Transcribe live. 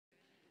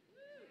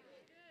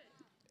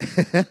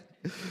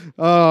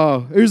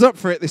Oh, who's up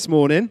for it this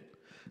morning?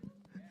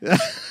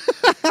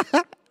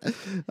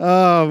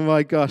 Oh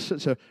my gosh,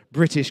 such a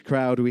British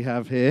crowd we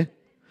have here.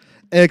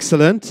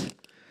 Excellent.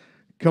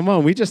 Come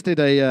on, we just did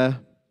a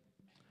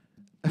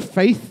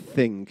faith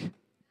thing.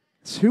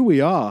 It's who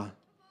we are.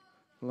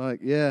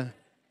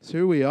 It's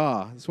who we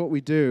are. It's what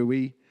we do.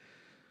 We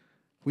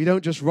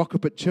don't just rock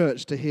up at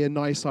church to hear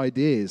nice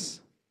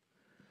ideas.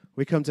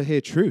 We come to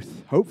hear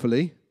truth,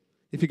 hopefully,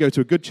 if you go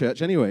to a good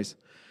church anyways.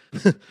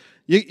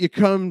 You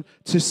come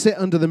to sit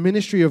under the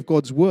ministry of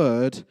God's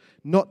word,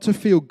 not to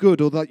feel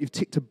good or that you've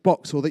ticked a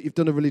box or that you've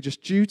done a religious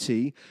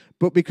duty,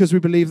 but because we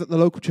believe that the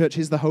local church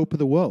is the hope of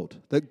the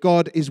world, that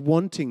God is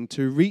wanting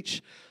to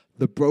reach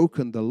the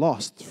broken, the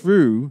lost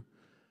through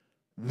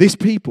this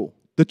people,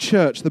 the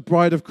church, the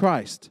bride of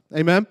Christ.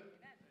 Amen?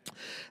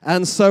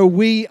 And so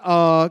we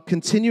are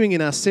continuing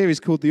in our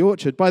series called The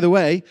Orchard. By the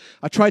way,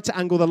 I tried to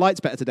angle the lights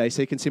better today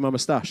so you can see my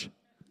moustache.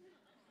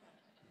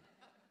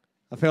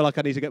 I feel like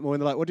I need to get more in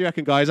the light. What do you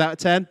reckon, guys? Out of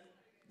 10?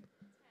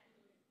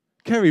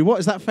 Kerry, what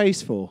is that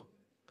face for?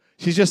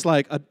 She's just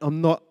like, I'm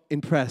not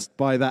impressed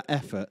by that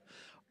effort.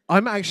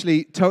 I'm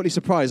actually totally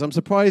surprised. I'm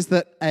surprised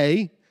that,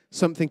 A,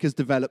 something has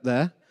developed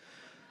there,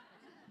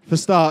 for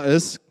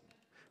starters,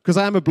 because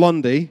I am a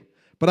blondie,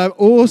 but I'm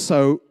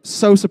also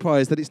so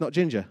surprised that it's not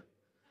ginger.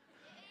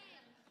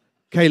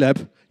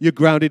 Caleb, you're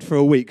grounded for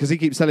a week, because he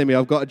keeps telling me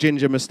I've got a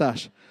ginger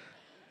moustache.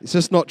 It's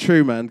just not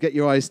true, man. Get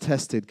your eyes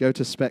tested. Go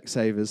to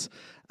Specsavers.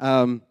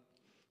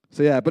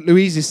 But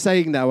Louise is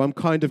saying now I'm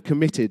kind of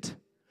committed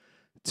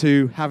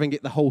to having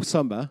it the whole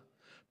summer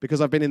because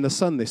I've been in the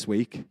sun this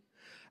week.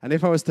 And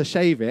if I was to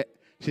shave it,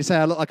 she'd say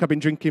I look like I've been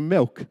drinking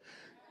milk.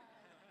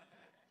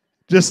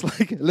 Just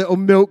like a little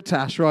milk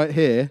tash right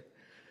here.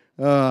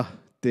 Oh,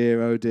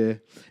 dear, oh,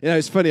 dear. You know,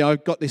 it's funny.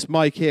 I've got this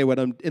mic here when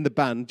I'm in the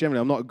band.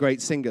 Generally, I'm not a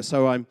great singer,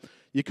 so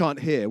you can't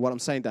hear what I'm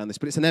saying down this,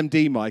 but it's an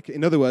MD mic.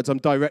 In other words, I'm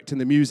directing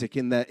the music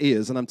in their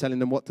ears, and I'm telling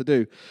them what to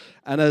do.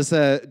 And as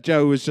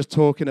Joe was just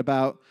talking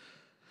about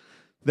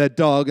their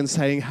dog and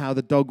saying how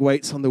the dog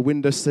waits on the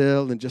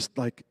windowsill and just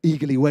like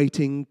eagerly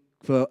waiting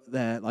for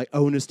their like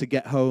owners to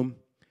get home.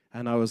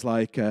 And I was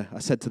like, I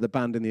said to the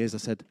band in the ears, I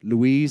said,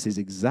 Louise is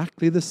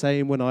exactly the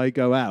same when I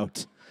go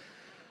out.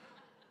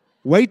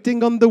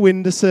 Waiting on the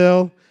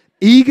windowsill,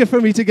 eager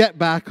for me to get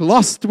back,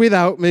 lost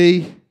without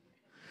me.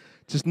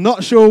 Just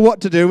not sure what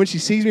to do. When she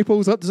sees me,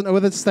 pulls up, doesn't know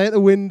whether to stay at the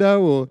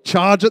window or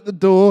charge at the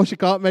door. She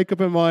can't make up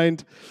her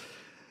mind.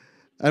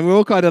 And we're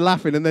all kind of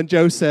laughing. And then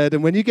Joe said,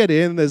 and when you get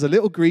in, there's a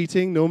little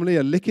greeting, normally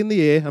a lick in the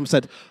ear. I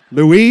said,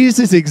 Louise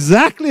is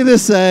exactly the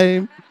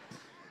same.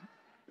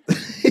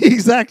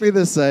 Exactly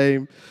the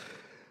same.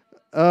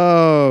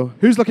 Oh,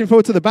 who's looking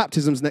forward to the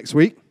baptisms next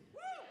week?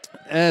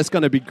 It's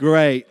going to be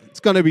great. It's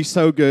going to be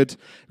so good.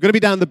 We're going to be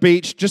down the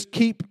beach. Just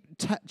keep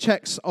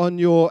checks on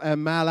your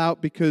mail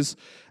out because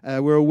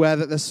we're aware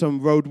that there's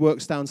some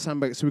roadworks down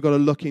Sandbank, so we've got to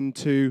look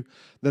into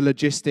the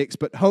logistics,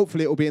 but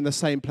hopefully it will be in the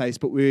same place,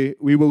 but we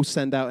will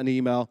send out an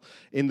email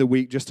in the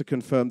week just to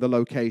confirm the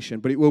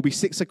location. But it will be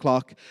 6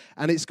 o'clock,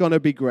 and it's going to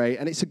be great,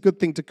 and it's a good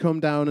thing to come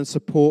down and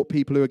support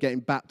people who are getting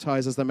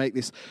baptized as they make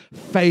this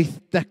faith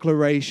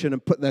declaration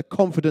and put their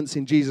confidence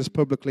in Jesus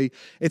publicly.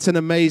 It's an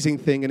amazing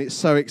thing, and it's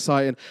so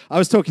exciting. I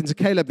was talking to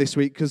Caleb this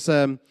week because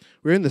we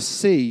were in the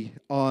sea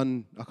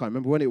on, I can't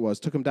remember when it was,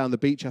 took him down the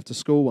beach after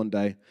school one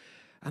day.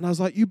 And I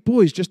was like, you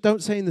boys just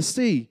don't stay in the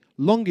sea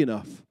long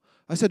enough.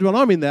 I said, well,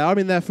 I'm in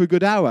there for a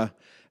good hour.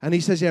 And he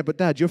says, yeah, but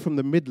Dad, you're from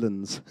the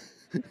Midlands,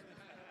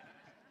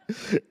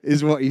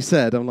 is what he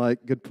said. I'm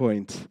like, good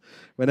point.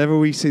 Whenever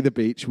we see the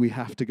beach, we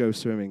have to go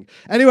swimming.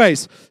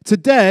 Anyways,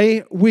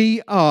 today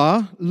we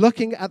are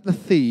looking at the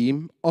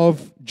theme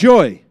of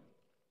joy.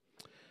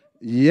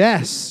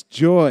 Yes,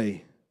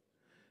 joy.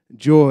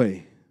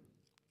 Joy.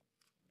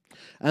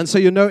 And so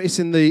you'll notice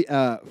in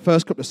the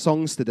first couple of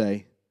songs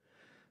today,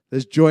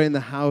 there's joy in the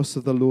house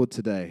of the Lord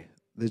today.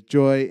 There's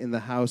joy in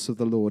the house of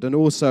the Lord. And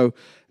also,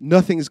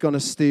 nothing's going to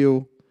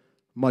steal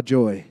my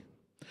joy.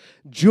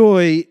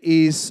 Joy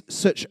is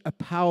such a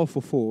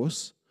powerful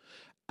force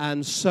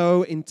and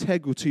so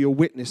integral to your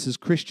witness as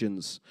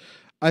Christians.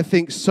 I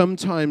think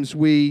sometimes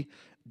we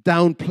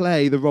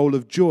downplay the role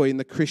of joy in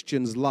the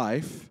Christian's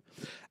life.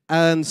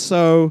 And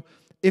so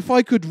if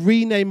I could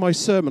rename my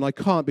sermon, I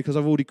can't because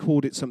I've already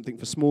called it something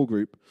for small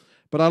group.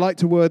 But I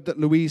liked a word that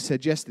Louise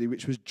said yesterday,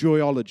 which was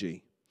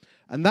joyology.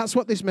 And that's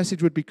what this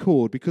message would be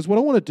called, because what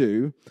I want to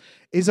do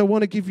is I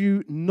want to give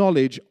you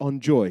knowledge on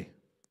joy.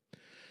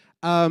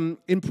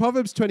 In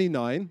Proverbs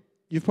 29,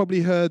 you've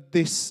probably heard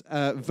this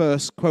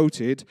verse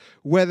quoted,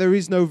 where there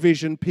is no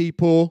vision,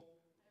 people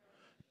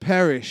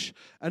perish.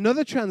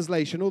 Another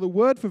translation, or the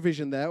word for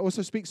vision there,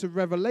 also speaks of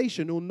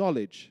revelation or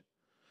knowledge.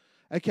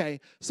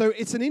 Okay, so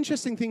it's an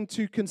interesting thing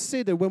to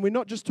consider when we're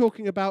not just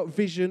talking about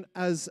vision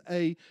as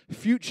a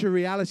future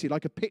reality,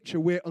 like a picture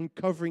we're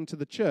uncovering to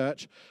the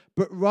church,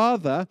 but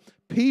rather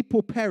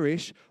people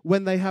perish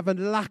when they have a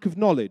lack of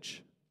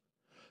knowledge.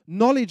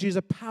 Knowledge is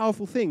a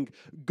powerful thing.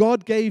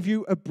 God gave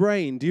you a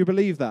brain. Do you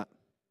believe that?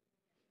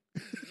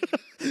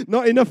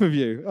 Not enough of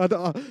you.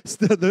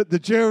 The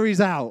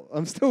jury's out.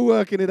 I'm still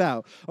working it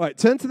out. All right,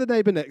 turn to the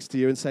neighbor next to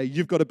you and say,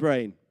 you've got a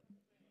brain.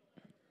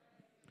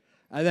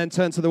 And then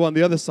turn to the one on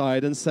the other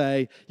side and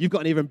say, you've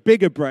got an even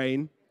bigger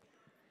brain.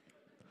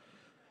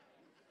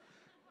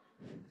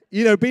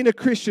 You know, being a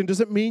Christian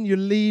doesn't mean you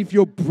leave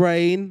your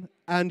brain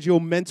and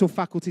your mental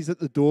faculties at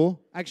the door.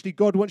 Actually,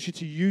 God wants you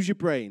to use your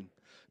brain.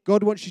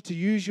 God wants you to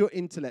use your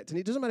intellect. And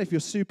it doesn't matter if you're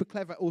super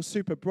clever or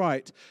super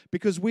bright,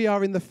 because we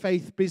are in the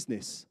faith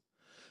business.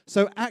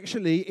 So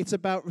actually, it's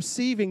about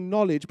receiving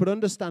knowledge, but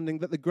understanding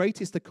that the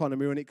greatest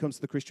economy when it comes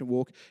to the Christian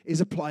walk is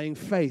applying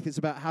faith. It's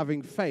about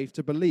having faith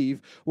to believe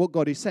what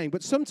God is saying.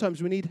 But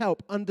sometimes we need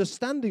help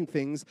understanding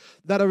things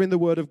that are in the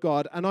Word of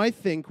God. And I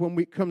think when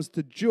it comes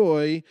to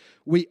joy,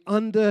 we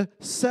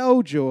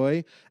undersell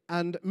joy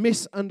and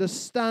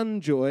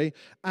misunderstand joy.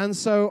 And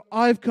so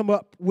I've come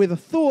up with a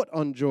thought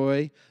on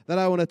joy that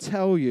I want to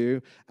tell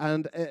you,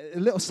 and a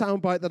little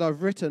soundbite that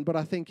I've written, but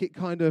I think it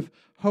kind of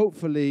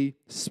hopefully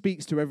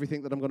speaks to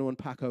everything that I'm going to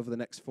unpack over the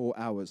next 4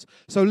 hours.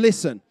 So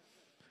listen,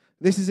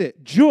 this is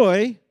it.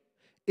 Joy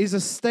is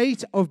a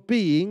state of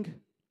being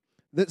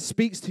that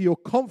speaks to your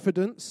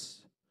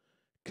confidence,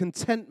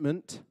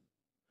 contentment,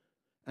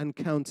 and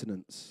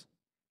countenance.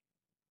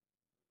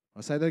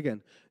 I'll say that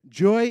again.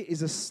 Joy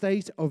is a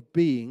state of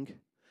being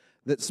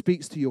that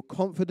speaks to your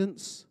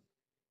confidence,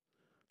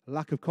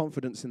 lack of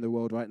confidence in the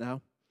world right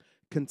now,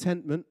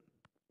 contentment,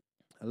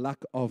 a lack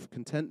of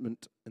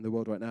contentment in the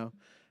world right now,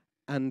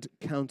 and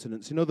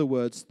countenance. In other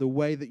words, the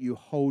way that you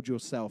hold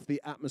yourself,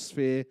 the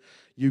atmosphere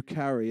you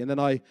carry. And then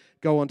I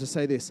go on to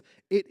say this.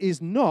 It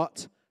is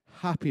not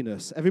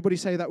happiness. Everybody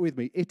say that with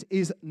me. It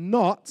is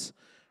not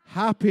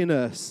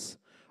happiness,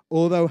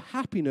 although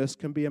happiness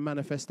can be a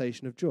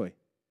manifestation of joy.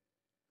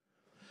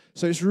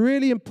 So it's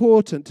really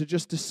important to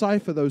just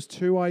decipher those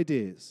two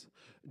ideas.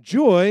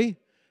 Joy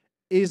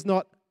is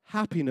not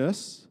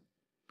happiness,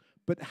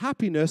 but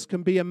happiness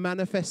can be a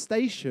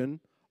manifestation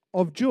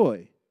of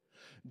joy.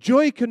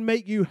 Joy can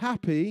make you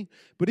happy,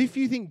 but if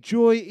you think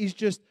joy is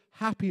just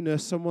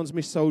happiness, someone's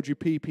missold you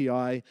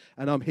PPI,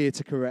 and I'm here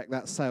to correct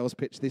that sales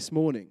pitch this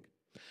morning.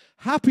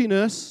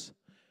 Happiness,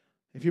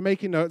 if you're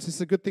making notes,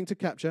 it's a good thing to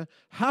capture.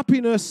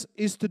 Happiness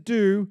is to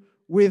do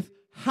with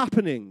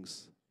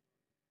happenings.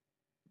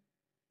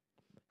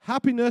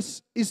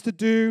 Happiness is to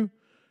do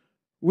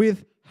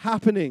with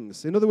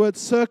happenings. In other words,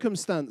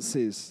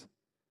 circumstances.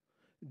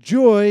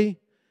 Joy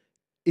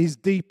is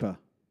deeper.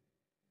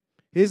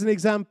 Here's an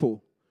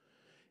example.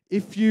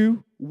 If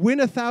you win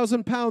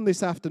 £1,000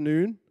 this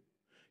afternoon,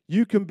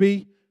 you can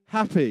be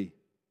happy.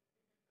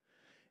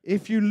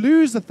 If you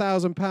lose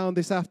 £1,000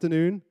 this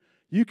afternoon,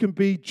 you can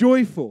be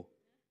joyful.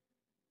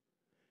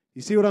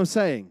 You see what I'm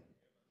saying?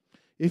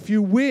 If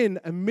you win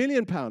 £1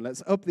 million,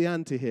 let's up the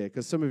ante here,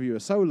 because some of you are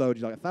so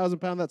loaded, you're like,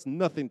 £1,000, that's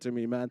nothing to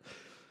me, man.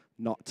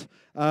 Not.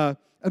 £1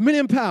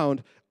 million,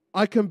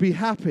 I can be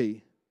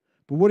happy.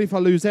 But what if I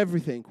lose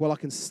everything? Well, I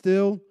can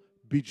still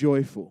be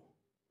joyful,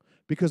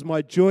 because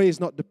my joy is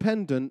not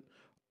dependent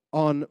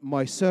on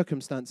my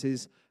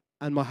circumstances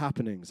and my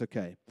happenings,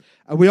 okay?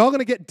 And we are going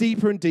to get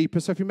deeper and deeper,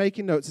 so if you're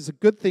making notes, it's a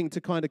good thing to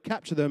kind of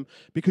capture them,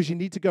 because you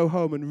need to go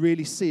home and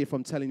really see if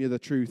I'm telling you the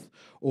truth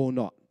or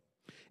not.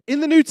 In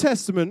the New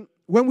Testament,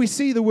 when we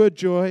see the word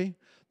joy,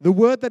 the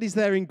word that is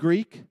there in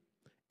Greek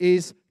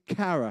is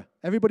chara.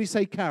 Everybody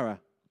say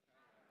chara.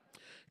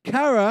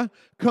 Chara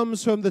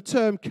comes from the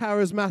term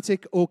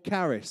charismatic or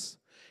charis.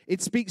 It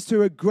speaks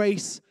to a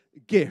grace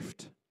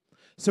gift.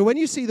 So when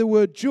you see the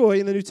word joy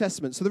in the New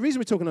Testament, so the reason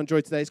we're talking on joy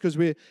today is because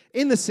we're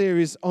in the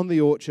series on the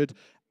orchard,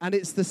 and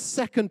it's the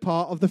second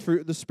part of the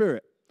fruit of the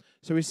Spirit.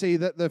 So we see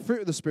that the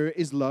fruit of the Spirit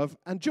is love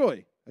and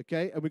joy,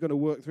 okay? And we're going to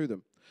work through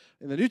them.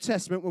 In the New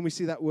Testament, when we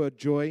see that word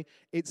joy,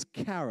 it's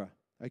chara,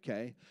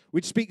 okay?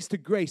 Which speaks to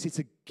grace. It's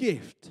a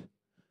gift.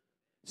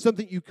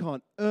 Something you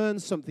can't earn,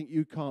 something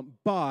you can't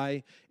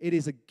buy. It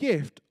is a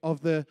gift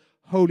of the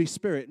Holy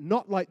Spirit.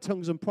 Not like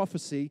tongues and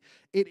prophecy.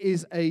 It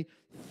is a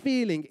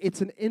feeling.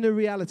 It's an inner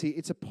reality.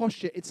 It's a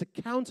posture. It's a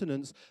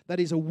countenance that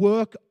is a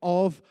work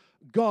of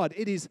God.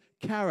 It is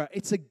chara.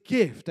 It's a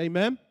gift.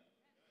 Amen?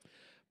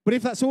 But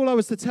if that's all I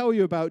was to tell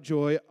you about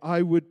joy,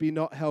 I would be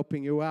not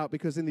helping you out,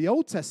 because in the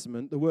Old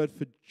Testament, the word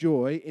for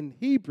joy in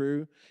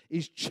Hebrew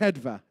is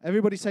chedva.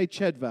 Everybody say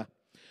chedva.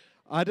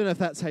 I don't know if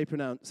that's how you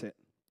pronounce it.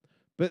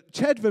 But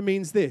chedva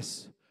means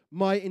this: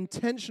 my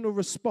intentional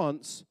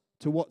response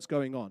to what's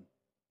going on.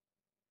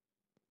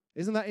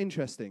 Isn't that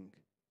interesting?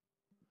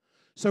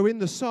 So in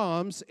the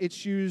Psalms,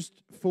 it's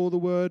used for the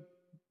word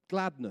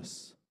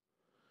gladness.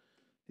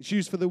 It's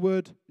used for the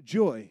word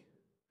joy.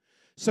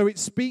 So it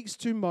speaks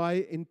to my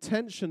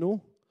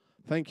intentional,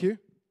 thank you. It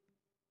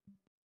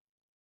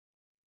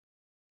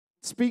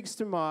speaks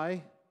to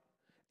my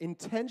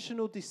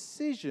intentional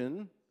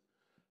decision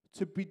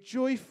to be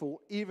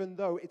joyful, even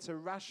though it's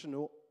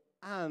irrational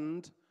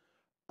and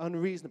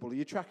unreasonable. Are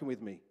you tracking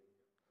with me?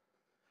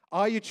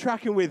 Are you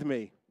tracking with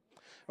me?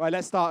 Right,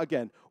 let's start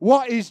again.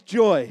 What is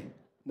joy?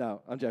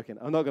 No, I'm joking.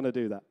 I'm not going to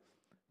do that.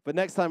 But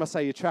next time I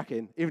say you're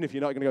tracking, even if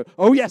you're not going to go,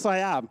 oh, yes, I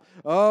am.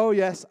 Oh,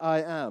 yes,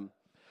 I am.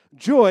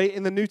 Joy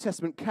in the New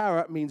Testament,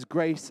 kara, means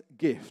grace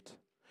gift.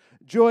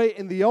 Joy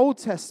in the Old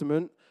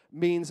Testament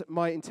means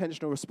my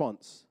intentional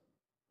response.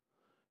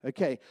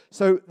 Okay,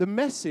 so the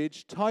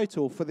message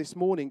title for this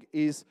morning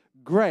is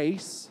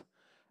Grace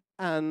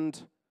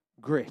and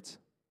Grit.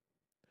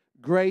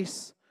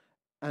 Grace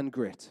and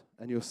grit,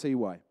 and you'll see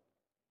why.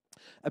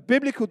 A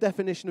biblical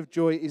definition of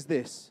joy is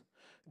this: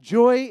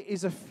 joy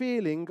is a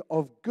feeling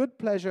of good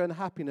pleasure and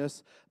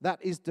happiness that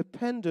is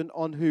dependent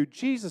on who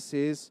Jesus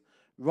is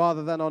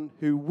rather than on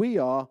who we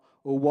are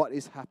or what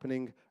is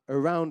happening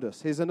around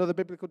us. Here's another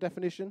biblical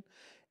definition.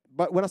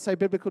 But when I say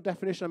biblical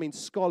definition, I mean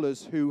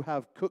scholars who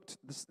have cooked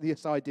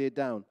this idea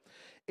down.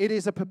 It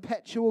is a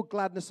perpetual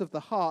gladness of the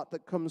heart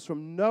that comes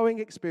from knowing,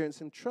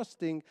 experiencing, and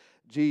trusting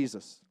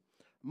Jesus.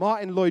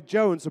 Martin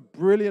Lloyd-Jones, a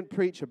brilliant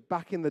preacher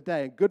back in the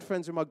day, and good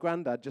friends with my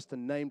granddad, just to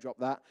name drop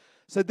that,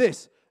 said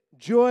this: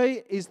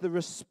 joy is the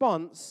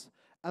response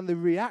and the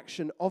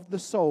reaction of the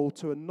soul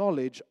to a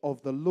knowledge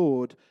of the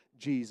Lord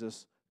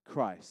Jesus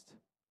Christ.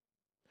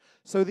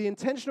 So the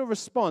intentional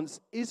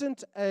response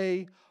isn't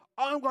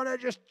I'm going to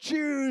just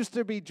choose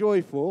to be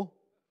joyful,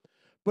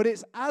 but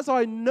it's as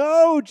I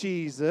know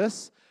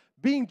Jesus,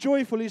 being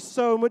joyful is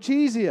so much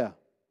easier.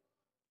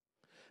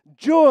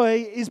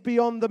 Joy is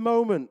beyond the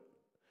moment.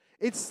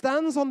 It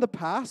stands on the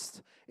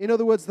past. In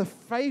other words, the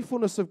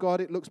faithfulness of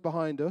God, it looks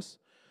behind us.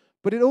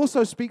 But it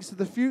also speaks to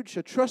the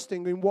future,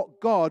 trusting in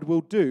what God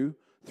will do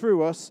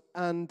through us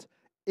and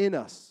in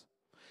us.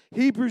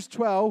 Hebrews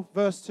 12,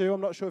 verse 2,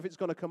 I'm not sure if it's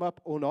going to come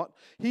up or not.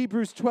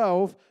 Hebrews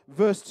 12,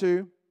 verse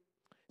 2,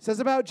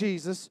 says about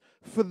Jesus,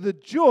 for the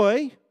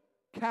joy,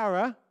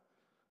 kara,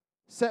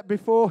 set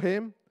before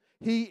him,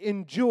 he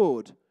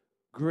endured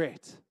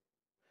grit.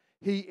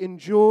 He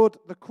endured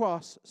the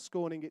cross,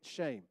 scorning its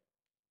shame.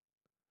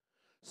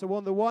 So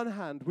on the one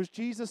hand, was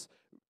Jesus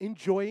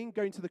enjoying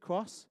going to the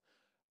cross?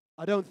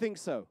 I don't think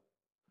so.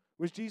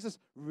 Was Jesus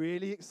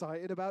really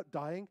excited about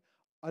dying?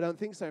 I don't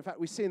think so. In fact,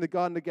 we see in the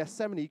Garden of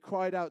Gethsemane, he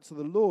cried out to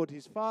the Lord,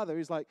 his Father.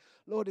 He's like,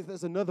 Lord, if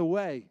there's another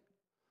way,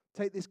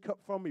 take this cup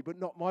from me, but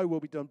not my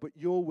will be done, but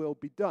your will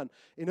be done.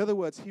 In other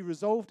words, he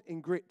resolved in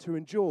grit to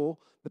endure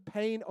the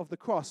pain of the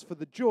cross for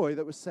the joy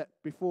that was set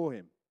before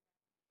him.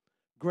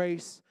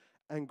 Grace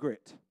and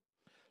grit.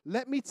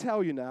 Let me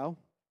tell you now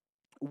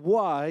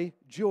why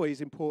joy is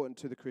important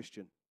to the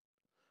Christian.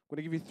 I'm going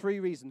to give you 3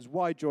 reasons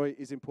why joy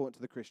is important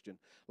to the Christian.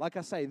 Like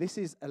I say, this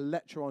is a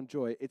lecture on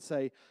joy. It's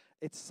a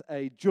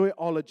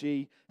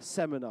joyology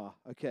seminar,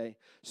 okay?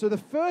 So the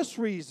first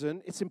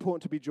reason it's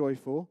important to be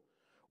joyful,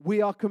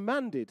 we are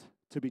commanded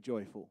to be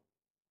joyful.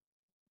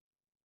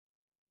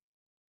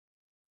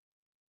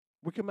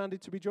 We're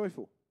commanded to be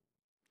joyful.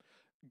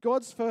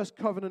 God's first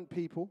covenant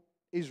people,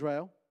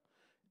 Israel,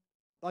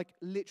 like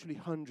literally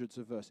hundreds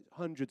of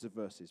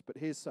verses, but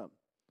here's some.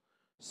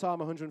 Psalm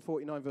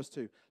 149, verse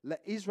 2.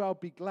 Let Israel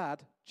be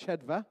glad,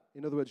 chedva,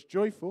 in other words,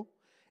 joyful,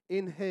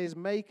 in his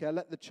maker.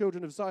 Let the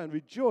children of Zion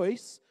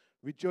rejoice,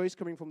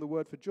 coming from the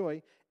word for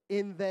joy,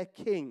 in their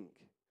king.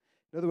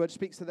 In other words,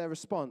 speaks to their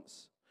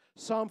response.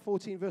 Psalm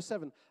 14, verse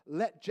 7.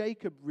 Let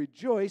Jacob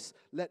rejoice,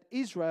 let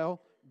Israel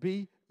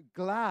be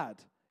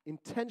glad.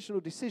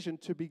 Intentional decision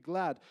to be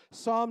glad.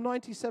 Psalm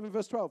 97,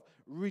 verse 12.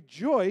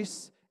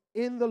 Rejoice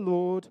in the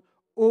Lord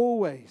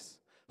always.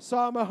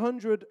 Psalm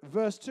 100,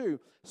 verse 2.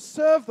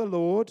 Serve the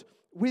Lord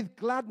with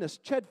gladness,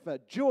 chedva,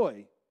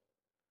 joy.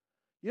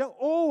 You don't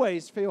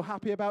always feel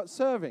happy about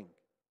serving.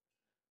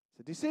 It's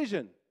a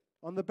decision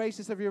on the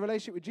basis of your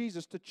relationship with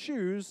Jesus to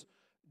choose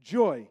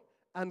joy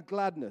and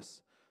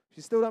gladness. If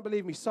you still don't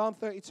believe me, Psalm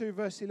 32,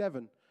 verse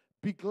 11.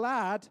 Be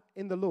glad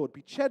in the Lord,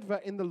 be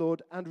chedva in the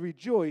Lord, and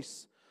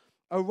rejoice,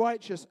 O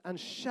righteous, and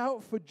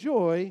shout for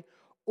joy,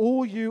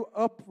 all you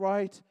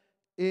upright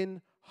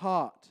in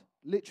heart.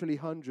 Literally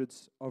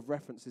hundreds of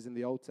references in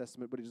the Old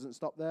Testament, but it doesn't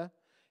stop there.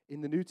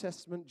 In the New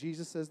Testament,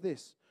 Jesus says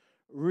this: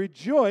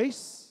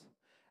 rejoice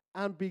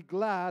and be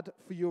glad,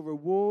 for your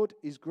reward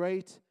is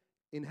great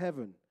in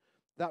heaven.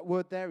 That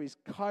word there is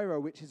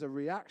kairo, which is a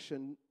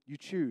reaction you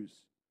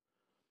choose.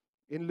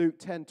 In Luke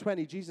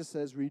 10:20, Jesus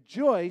says,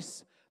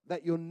 rejoice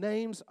that your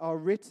names are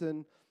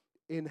written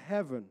in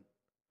heaven.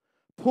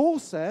 Paul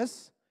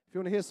says, if you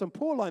want to hear some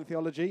Pauline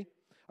theology,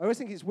 I always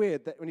think it's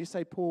weird that when you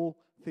say Paul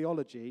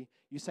theology,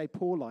 you say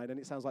Pauline and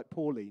it sounds like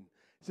Pauline.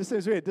 It just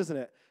seems weird, doesn't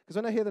it? Because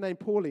when I hear the name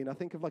Pauline, I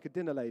think of like a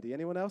dinner lady.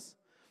 Anyone else?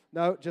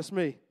 No, just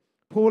me.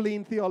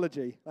 Pauline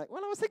theology. Like,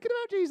 well, I was thinking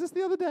about Jesus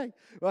the other day.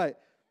 Right.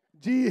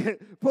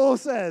 Paul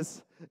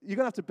says, you're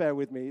going to have to bear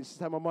with me. It's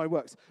just how my mind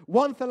works.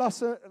 1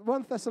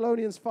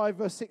 Thessalonians 5,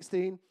 verse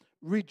 16,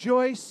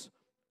 rejoice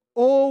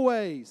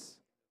always.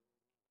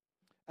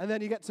 And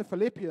then you get to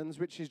Philippians,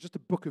 which is just a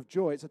book of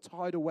joy. It's a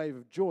tidal wave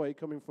of joy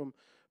coming from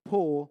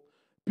Paul.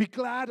 Be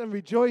glad and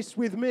rejoice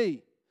with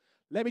me.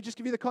 Let me just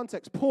give you the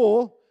context.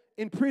 Paul,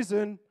 in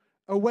prison,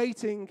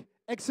 awaiting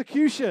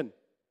execution.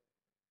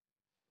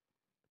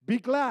 Be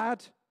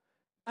glad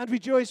and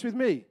rejoice with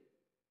me.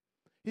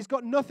 He's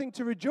got nothing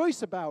to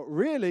rejoice about,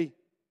 really.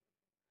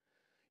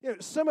 You know,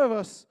 some of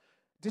us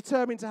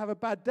determined to have a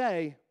bad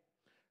day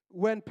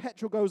when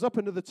petrol goes up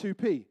another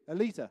 2p a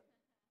litre.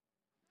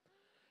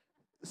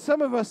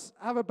 Some of us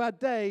have a bad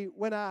day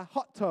when our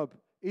hot tub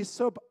is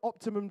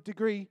sub-optimum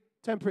degree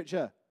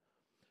temperature.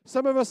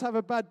 Some of us have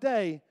a bad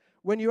day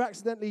when you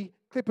accidentally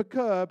clip a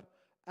curb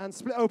and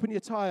split open your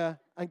tire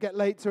and get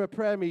late to a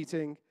prayer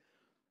meeting.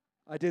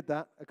 I did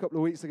that a couple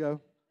of weeks ago.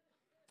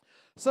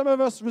 Some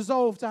of us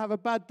resolve to have a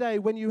bad day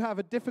when you have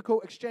a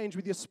difficult exchange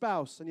with your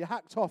spouse and you're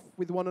hacked off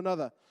with one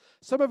another.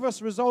 Some of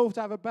us resolve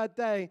to have a bad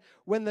day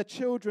when the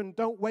children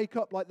don't wake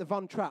up like the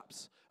Von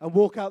Trapps and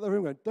walk out the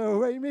room going,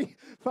 "Do, re, mi,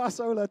 fa,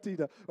 sol, la, ti,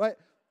 do." Right?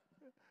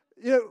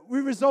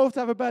 We resolve to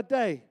have a bad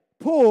day.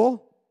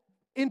 Paul,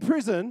 in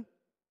prison,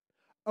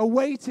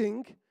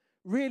 awaiting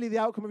really the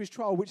outcome of his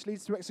trial, which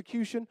leads to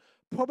execution,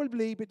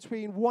 probably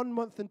between 1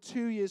 month and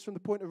 2 years from the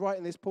point of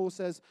writing this, Paul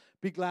says,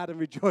 "Be glad and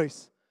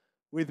rejoice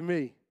with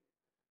me."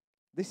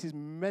 This is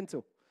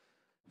mental.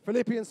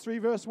 Philippians 3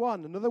 verse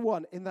 1, another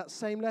one in that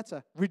same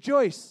letter.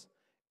 Rejoice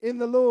in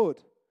the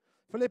Lord.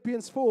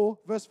 Philippians 4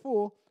 verse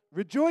 4,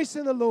 rejoice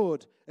in the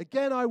Lord.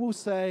 Again I will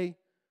say,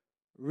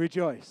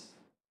 rejoice.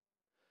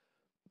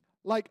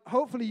 Like,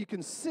 hopefully you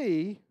can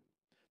see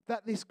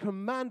that this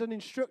command and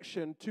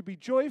instruction to be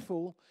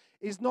joyful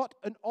is not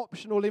an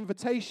optional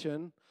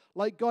invitation,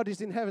 like God is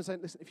in heaven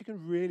saying, listen, if you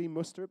can really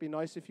muster, it'd be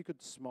nice if you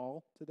could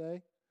smile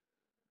today.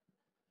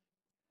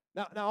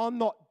 Now I'm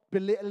not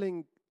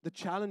belittling the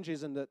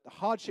challenges and the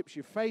hardships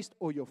you faced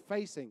or you're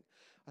facing.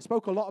 I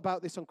spoke a lot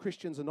about this on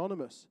Christians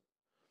Anonymous.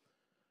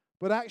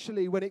 But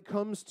actually, when it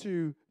comes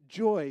to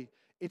joy,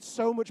 it's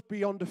so much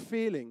beyond a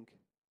feeling,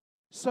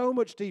 so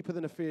much deeper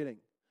than a feeling.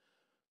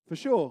 For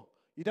sure,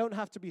 you don't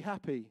have to be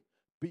happy,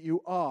 but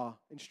you are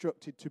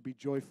instructed to be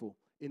joyful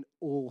in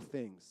all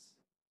things.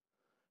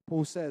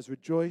 Paul says,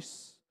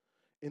 rejoice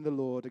in the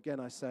Lord. Again,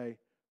 I say,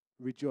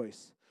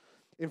 rejoice.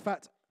 In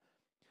fact,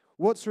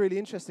 what's really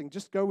interesting,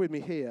 just go with me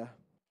here.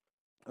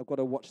 I've got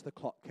to watch the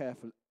clock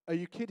carefully. Are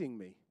you kidding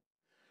me?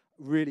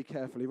 Really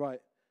carefully,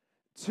 right.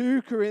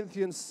 2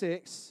 Corinthians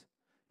 6.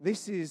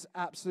 This is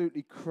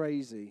absolutely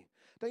crazy.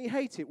 Don't you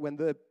hate it when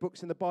the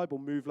books in the Bible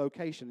move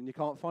location and you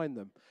can't find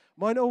them?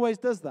 Mine always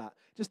does that.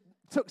 Just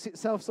tucks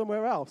itself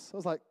somewhere else. I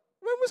was like,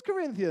 when was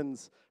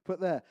Corinthians put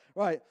there?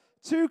 Right,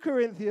 2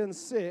 Corinthians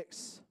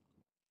 6.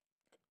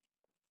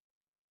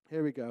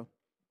 Here we go.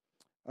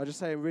 I'll just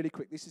say really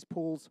quick. This is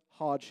Paul's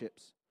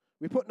hardships.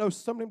 We put no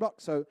stumbling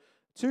block. So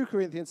 2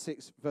 Corinthians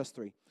 6, verse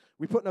 3.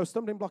 We put no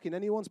stumbling block in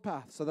anyone's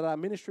path so that our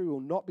ministry will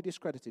not be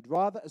discredited.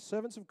 Rather, as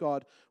servants of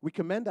God, we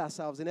commend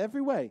ourselves in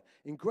every way,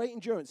 in great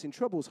endurance, in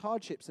troubles,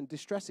 hardships, and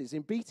distresses,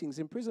 in beatings,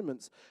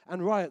 imprisonments,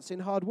 and riots,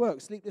 in hard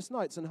work, sleepless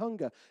nights, and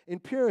hunger, in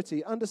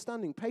purity,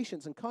 understanding,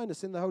 patience, and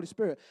kindness in the Holy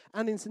Spirit,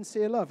 and in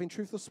sincere love, in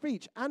truthful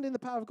speech, and in the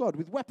power of God,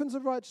 with weapons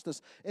of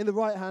righteousness in the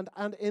right hand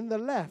and in the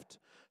left.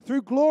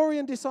 Through glory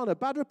and dishonor,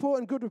 bad report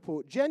and good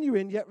report,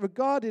 genuine yet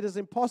regarded as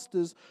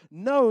impostors,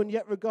 known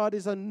yet regarded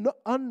as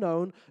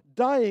unknown,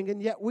 dying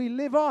and yet we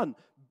live on,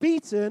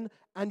 beaten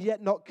and yet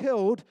not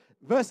killed.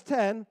 Verse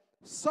 10,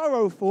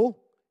 sorrowful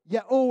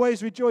yet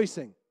always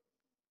rejoicing.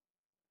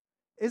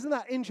 Isn't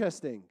that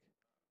interesting?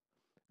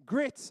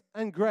 Grit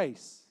and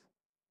grace.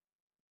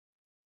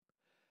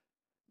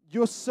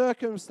 Your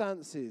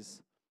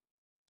circumstances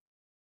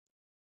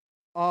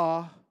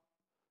are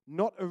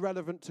not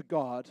irrelevant to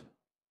God,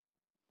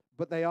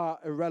 but they are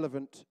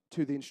irrelevant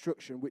to the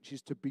instruction, which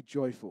is to be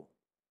joyful.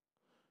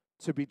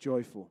 To be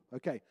joyful.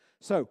 Okay,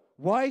 so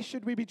why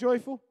should we be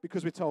joyful?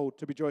 Because we're told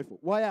to be joyful.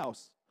 Why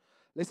else?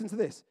 Listen to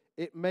this.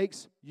 It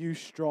makes you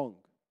strong.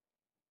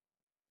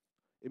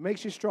 It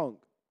makes you strong.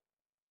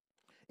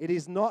 It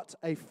is not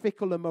a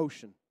fickle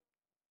emotion.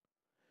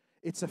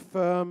 It's a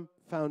firm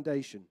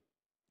foundation.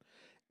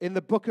 In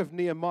the book of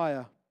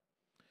Nehemiah,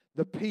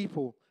 the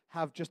people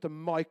have just a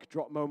mic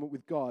drop moment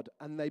with God,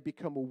 and they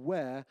become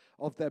aware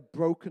of their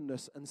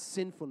brokenness and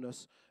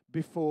sinfulness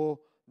before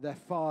their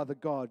Father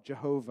God,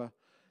 Jehovah.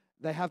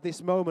 They have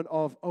this moment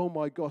of, oh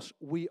my gosh,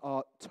 we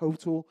are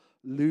total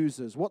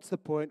losers. What's the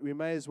point? We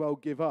may as well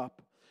give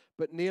up.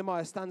 But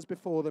Nehemiah stands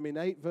before them in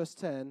 8 verse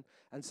 10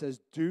 and says,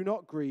 do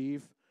not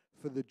grieve,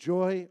 for the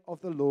joy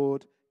of the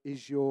Lord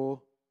is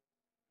your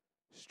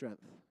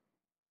strength.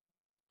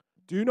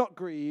 Do not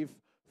grieve,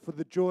 for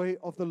the joy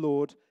of the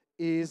Lord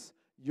is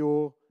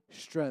your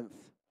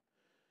strength.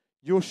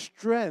 Your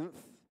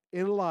strength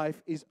in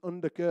life is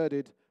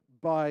undergirded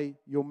by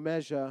your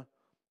measure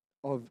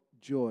of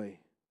joy.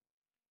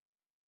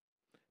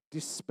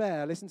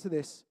 Despair, listen to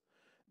this.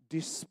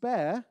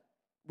 Despair,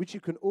 which you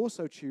can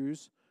also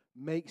choose,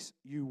 makes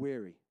you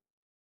weary,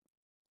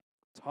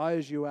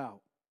 tires you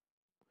out.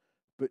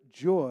 But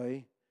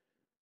joy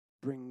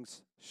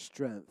brings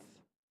strength.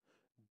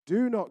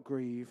 Do not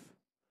grieve,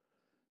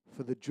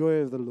 for the joy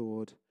of the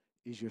Lord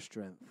is your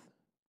strength.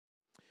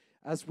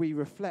 As we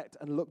reflect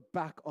and look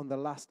back on the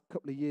last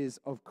couple of years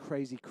of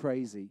crazy,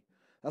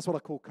 that's what I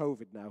call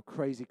COVID now,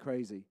 crazy.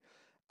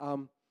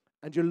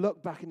 And you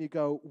look back and you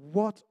go,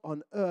 what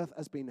on earth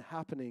has been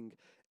happening?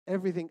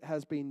 Everything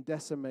has been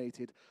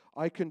decimated.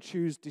 I can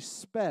choose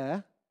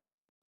despair,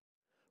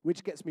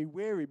 which gets me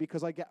weary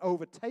because I get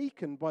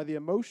overtaken by the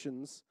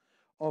emotions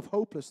of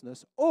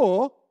hopelessness,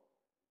 or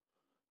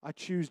I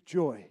choose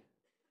joy.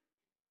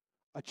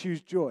 I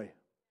choose joy.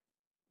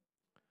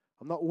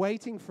 I'm not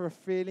waiting for a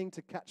feeling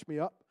to catch me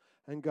up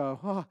and go,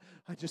 oh,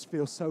 I just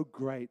feel so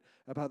great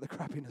about the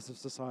crappiness of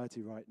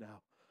society right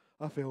now.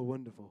 I feel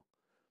wonderful.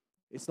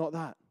 It's not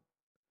that.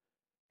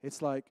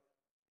 It's like,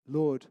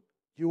 Lord,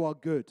 you are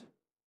good.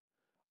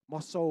 My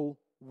soul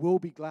will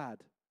be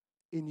glad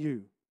in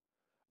you.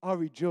 I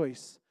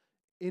rejoice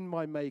in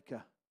my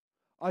Maker.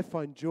 I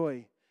find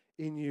joy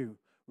in you,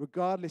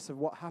 regardless of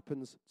what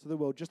happens to the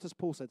world. Just as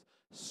Paul said,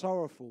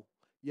 sorrowful,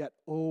 yet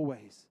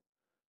always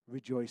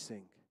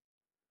rejoicing.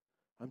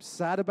 I'm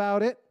sad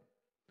about it,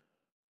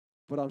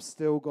 but I'm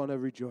still going to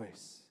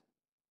rejoice.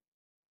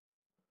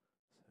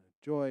 So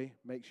joy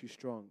makes you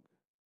strong.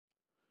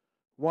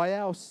 Why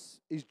else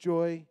is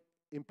joy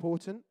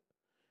important?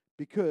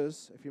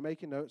 Because, if you're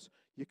making notes,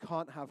 you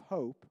can't have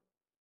hope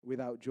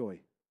without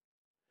joy.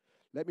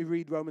 Let me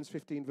read Romans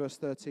 15, verse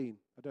 13.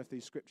 I don't know if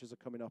these scriptures are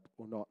coming up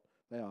or not.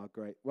 They are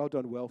great. Well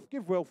done, Wilf.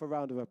 Give Wilf a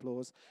round of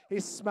applause.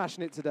 He's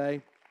smashing it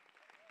today.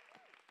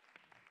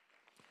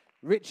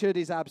 Richard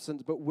is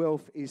absent, but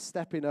Wilf is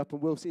stepping up,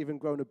 and Wilf's even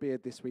grown a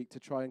beard this week to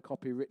try and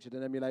copy Richard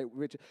and emulate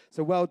Richard.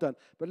 So well done.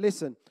 But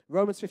listen,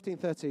 Romans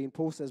 15:13,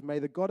 Paul says, "May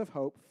the God of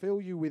hope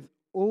fill you with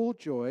all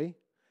joy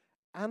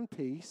and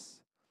peace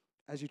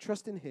as you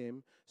trust in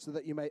him, so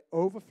that you may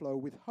overflow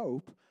with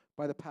hope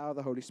by the power of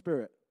the Holy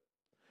Spirit."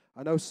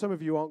 I know some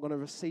of you aren't going to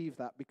receive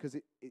that because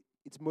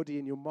it's muddy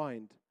in your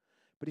mind.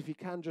 But if you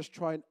can, just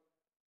try and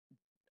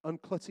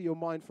unclutter your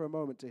mind for a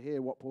moment to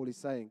hear what Paul is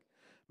saying.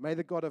 May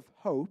the God of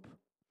hope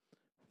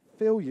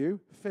fill,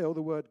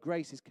 the word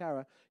grace is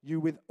chara, you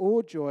with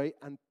all joy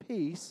and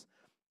peace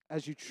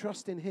as you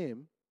trust in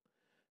him,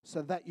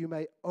 so that you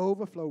may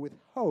overflow with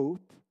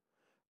hope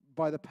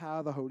by the power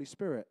of the Holy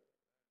Spirit.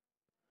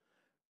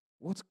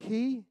 What's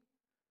key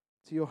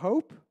to your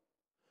hope?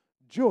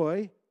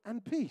 Joy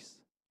and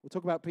peace. We'll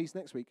talk about peace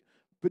next week.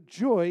 But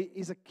joy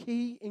is a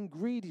key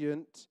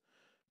ingredient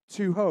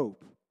to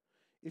hope.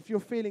 If you're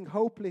feeling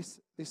hopeless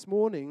this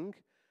morning,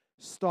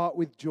 start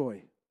with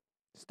joy.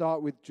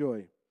 Start with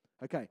joy.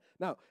 Okay,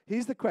 now,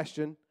 here's the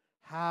question.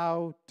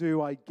 How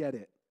do I get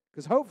it?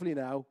 Because hopefully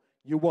now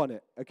you want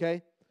it,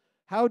 okay?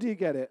 How do you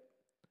get it?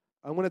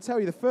 I'm going to tell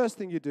you the first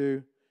thing you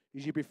do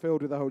is you be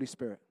filled with the Holy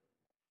Spirit.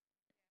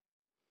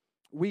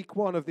 Week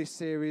 1 of this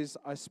series,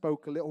 I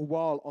spoke a little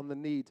while on the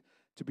need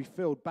to be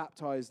filled,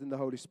 baptized in the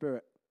Holy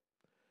Spirit.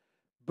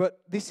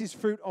 But this is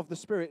fruit of the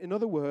Spirit. In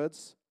other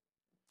words,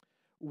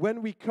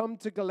 when we come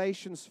to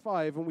Galatians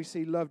 5 and we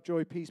see love,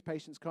 joy, peace,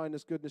 patience,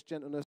 kindness, goodness,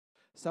 gentleness,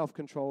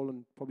 self-control,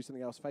 and probably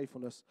something else,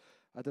 faithfulness.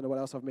 I don't know what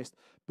else I've missed.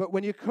 But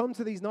when you come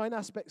to these 9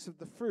 aspects of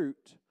the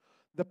fruit,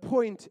 the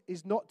point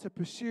is not to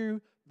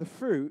pursue the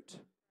fruit.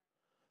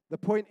 The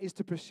point is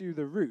to pursue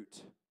the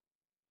root.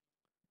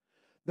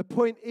 The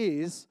point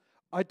is,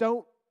 I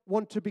don't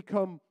want to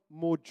become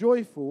more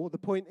joyful. The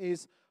point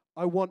is,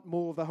 I want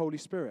more of the Holy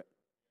Spirit.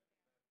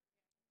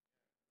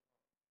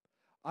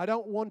 I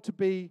don't want to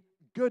be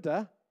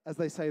gooder, as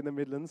they say in the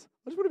Midlands.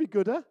 I just want to be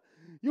gooder.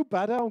 You're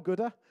badder, I'm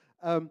gooder.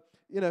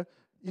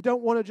 You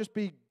don't want to just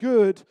be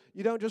good.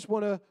 You don't just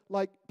want to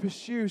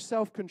pursue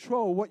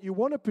self-control. What you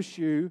want to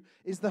pursue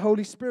is the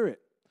Holy Spirit,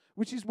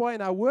 which is why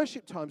in our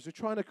worship times we're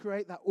trying to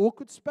create that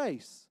awkward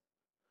space,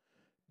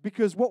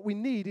 because what we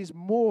need is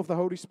more of the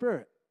Holy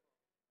Spirit.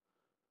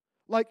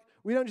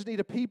 We don't just need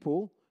a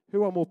people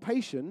who are more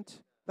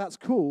patient. That's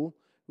cool.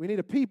 We need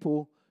a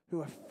people who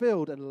are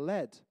filled and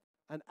led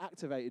and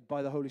activated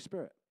by the Holy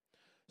Spirit.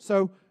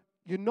 So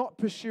you're not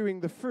pursuing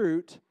the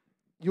fruit.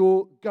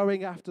 You're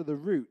going after the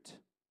root.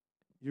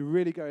 You're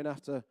really going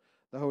after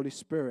the Holy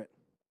Spirit.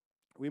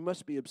 We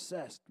must be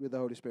obsessed with the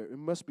Holy Spirit. We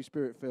must be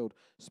Spirit-filled,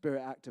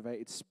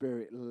 Spirit-activated,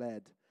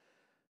 Spirit-led.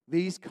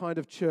 These kind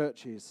of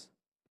churches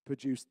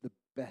produce the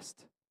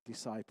best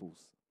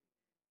disciples.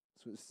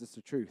 So it's just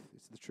the truth.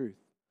 It's the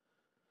truth.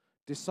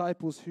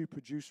 Disciples who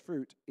produce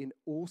fruit in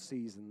all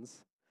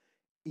seasons,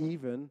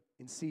 even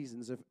in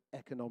seasons of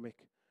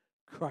economic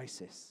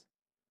crisis.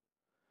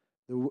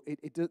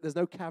 There's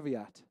no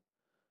caveat.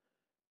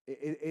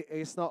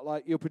 It's not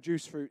like you'll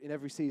produce fruit in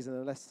every season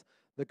unless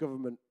the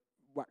government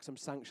whack some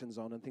sanctions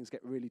on and things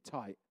get really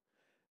tight.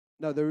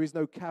 No, there is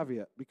no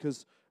caveat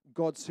because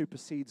God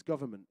supersedes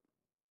government.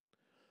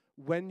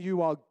 When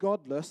you are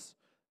godless,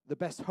 the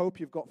best hope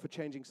you've got for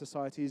changing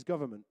society is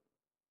government.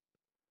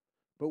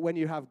 But when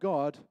you have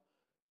God,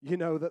 you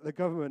know that the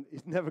government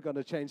is never going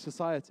to change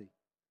society.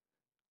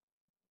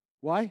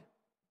 Why?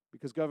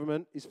 Because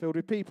government is filled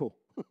with people.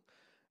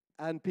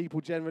 And people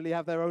generally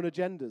have their own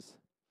agendas.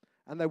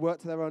 And they work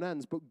to their own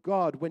ends. But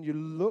God, when you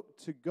look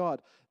to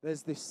God,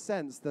 there's this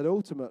sense that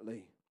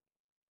ultimately,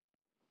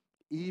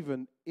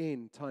 even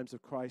in times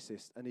of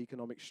crisis and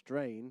economic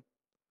strain,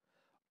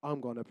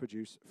 I'm going to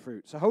produce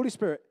fruit. So Holy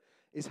Spirit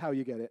is how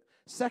you get it.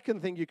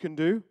 Second thing you can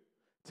do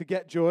to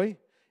get joy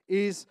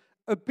is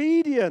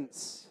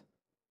obedience.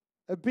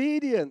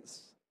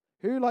 Obedience.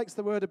 Who likes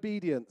the word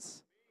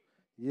obedience?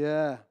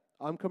 Yeah,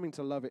 I'm coming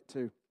to love it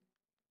too.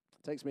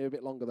 It takes me a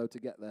bit longer, though, to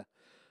get there.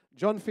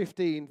 John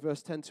 15,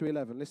 verse 10 to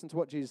 11. Listen to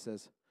what Jesus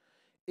says.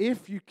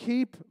 If you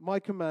keep my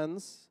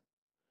commands,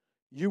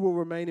 you will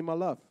remain in my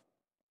love,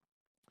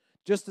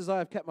 just as I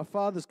have kept my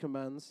Father's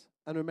commands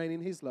and remain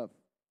in his love.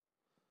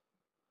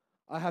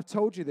 I have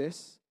told you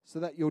this so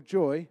that your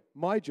joy,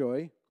 my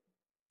joy,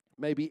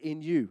 may be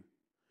in you,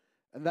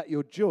 and that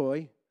your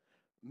joy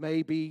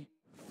may be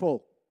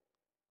full.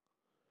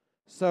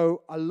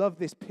 So I love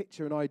this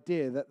picture and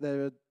idea that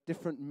there are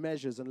different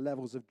measures and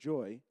levels of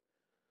joy,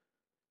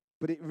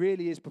 but it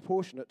really is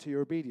proportionate to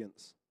your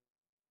obedience.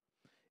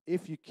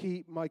 If you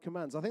keep my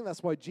commands. I think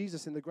that's why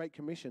Jesus in the Great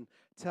Commission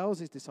tells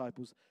his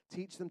disciples,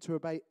 teach them to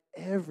obey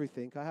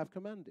everything I have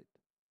commanded.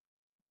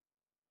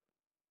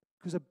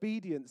 Because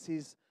obedience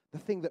is the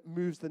thing that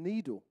moves the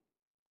needle.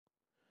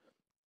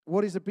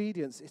 What is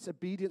obedience? It's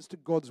obedience to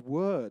God's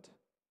word.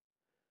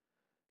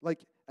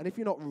 And if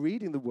you're not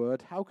reading the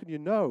word, how can you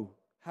know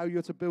how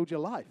you're to build your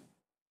life?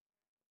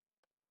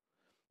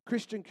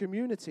 Christian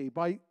community,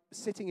 by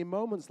sitting in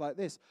moments like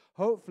this,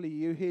 hopefully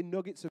you hear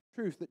nuggets of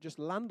truth that just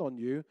land on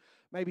you,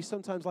 maybe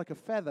sometimes like a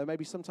feather,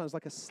 maybe sometimes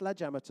like a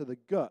sledgehammer to the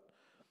gut.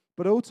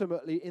 But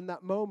ultimately, in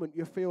that moment,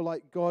 you feel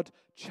like God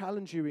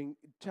challenging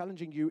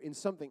you in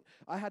something.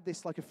 I had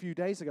this like a few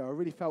days ago. I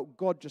really felt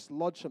God just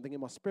lodged something in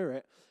my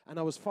spirit, and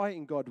I was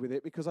fighting God with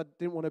it because I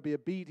didn't want to be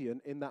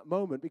obedient in that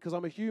moment because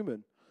I'm a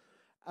human.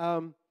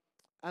 But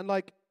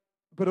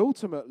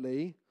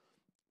ultimately,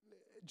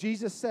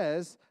 Jesus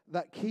says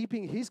that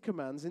keeping his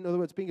commands, in other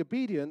words, being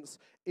obedient,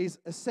 is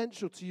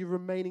essential to you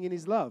remaining in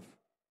his love.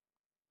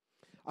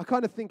 I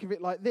kind of think of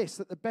it like this,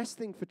 that the best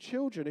thing for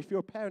children, if you're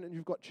a parent and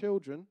you've got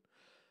children,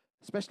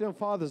 especially on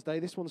Father's Day,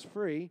 this one's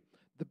free,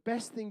 the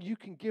best thing you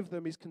can give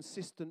them is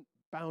consistent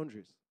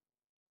boundaries.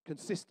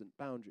 Consistent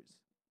boundaries.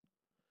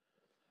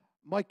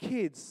 My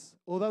kids,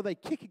 although they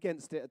kick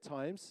against it at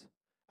times,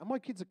 and my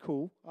kids are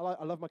cool.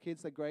 I love my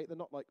kids. They're great. They're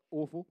not like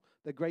awful.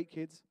 They're great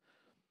kids.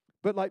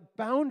 But like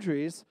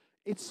boundaries,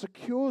 it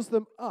secures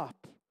them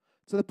up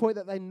to the point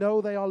that they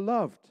know they are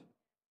loved.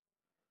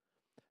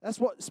 That's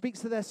what speaks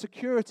to their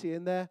security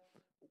and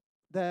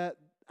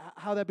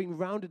how they're being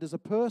rounded as a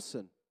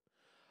person.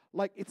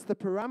 Like, it's the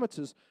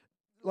parameters.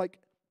 Like,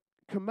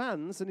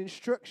 commands and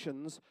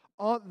instructions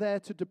aren't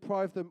there to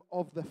deprive them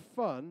of the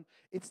fun.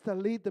 It's to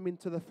lead them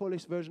into the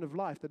fullest version of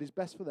life that is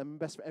best for them and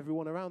best for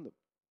everyone around them.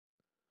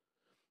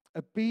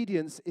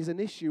 Obedience is an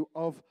issue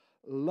of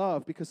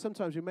love, because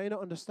sometimes we may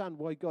not understand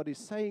why God is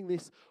saying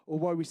this or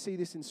why we see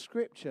this in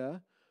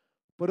Scripture,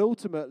 but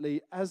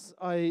ultimately, as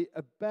I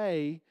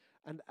obey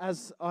and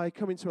as I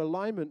come into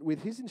alignment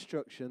with his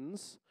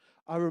instructions,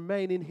 I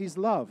remain in his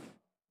love.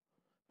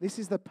 This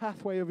is the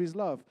pathway of his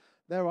love.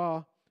 There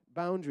are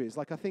boundaries.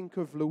 Like, I think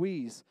of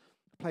Louise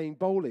playing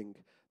bowling.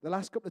 The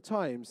last couple of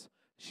times,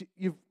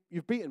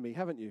 you've beaten me,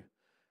 haven't you?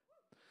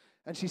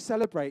 And she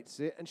celebrates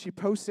it, and she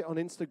posts it on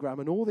Instagram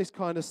and all this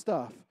kind of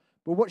stuff.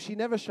 But what she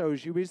never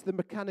shows you is the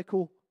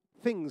mechanical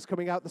things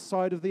coming out the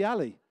side of the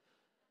alley.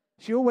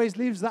 She always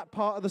leaves that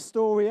part of the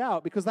story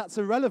out because that's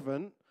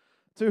irrelevant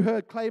to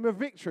her claim of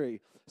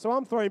victory. So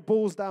I'm throwing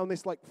balls down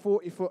this like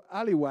 40-foot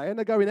alleyway, and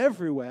they're going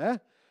everywhere.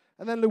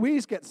 And then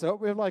Louise gets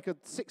up with like a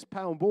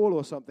 6-pound ball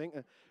or something.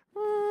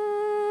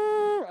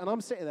 And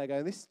I'm sitting there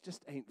going, this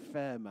just ain't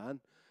fair,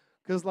 man.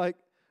 Because like,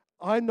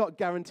 I'm not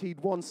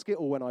guaranteed one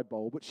skittle when I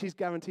bowl, but she's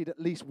guaranteed at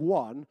least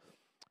one,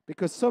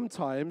 because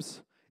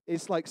sometimes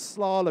it's like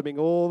slaloming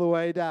all the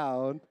way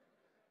down.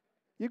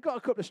 You've got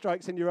a couple of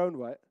strikes in your own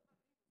way.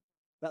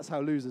 That's how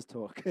losers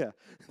talk. Yeah.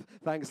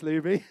 Thanks,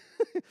 Luby.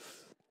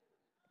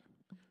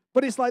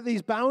 But it's like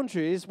these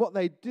boundaries, what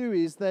they do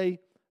is they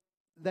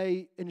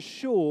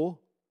ensure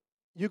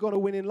you're going to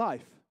win in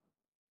life.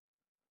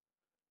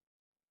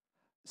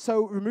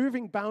 So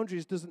removing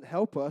boundaries doesn't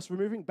help us.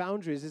 Removing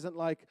boundaries isn't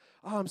like,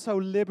 oh, I'm so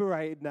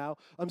liberated now.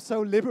 I'm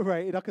so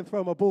liberated I can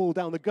throw my ball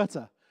down the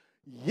gutter.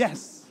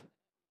 Yes.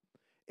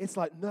 It's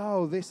like,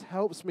 no, this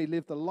helps me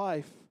live the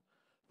life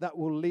that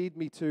will lead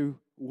me to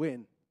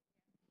win.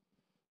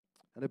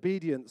 And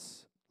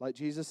obedience, like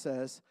Jesus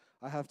says,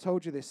 I have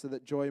told you this so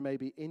that joy may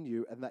be in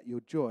you and that your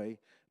joy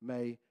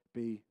may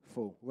be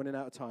full. Running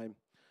out of time.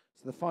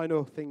 So the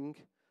final thing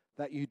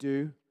that you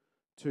do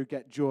to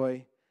get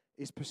joy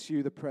is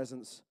pursue the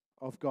presence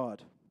of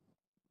God.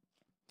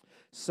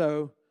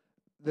 So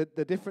the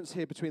difference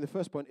here between the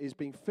first point is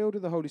being filled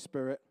with the Holy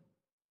Spirit.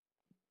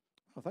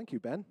 Oh, thank you,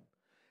 Ben.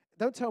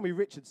 Don't tell me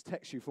Richard's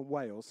text you from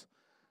Wales.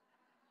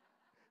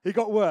 He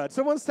got word.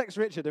 Someone's text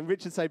Richard and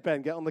Richard say,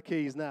 Ben, get on the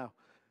keys now.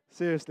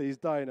 Seriously, he's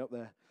dying up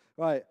there.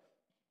 Right.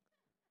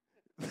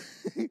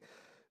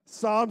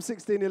 Psalm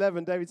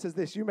 16:11, David says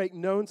this, you make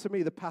known to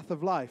me the path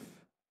of life.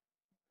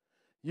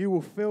 You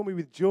will fill me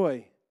with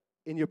joy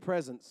in your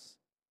presence,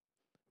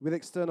 with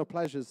external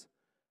pleasures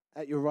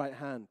at your right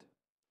hand.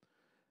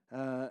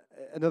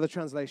 Another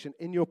translation,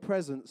 in your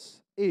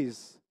presence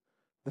is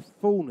the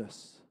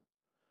fullness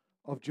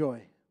of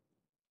joy.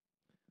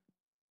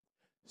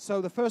 So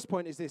the first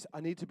point is this,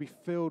 I need to be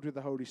filled with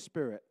the Holy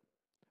Spirit.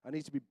 I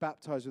need to be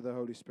baptized with the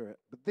Holy Spirit.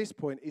 But this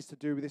point is to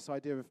do with this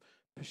idea of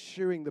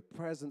pursuing the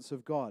presence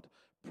of God,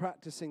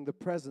 practicing the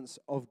presence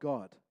of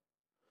God.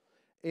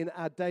 In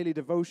our daily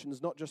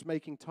devotions, not just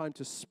making time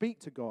to speak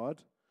to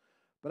God,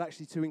 but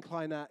actually to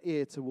incline our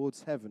ear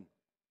towards heaven.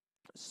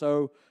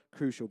 So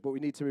crucial. But we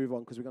need to move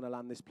on because we're going to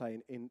land this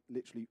plane in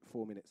literally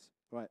 4 minutes.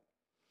 Right.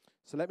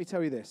 So let me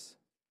tell you this.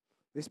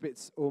 This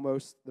bit's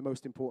almost the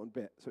most important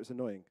bit, so it's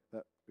annoying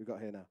that we've got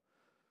here now.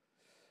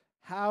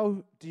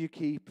 How do you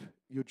keep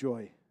your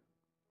joy?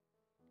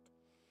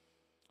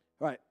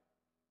 Right.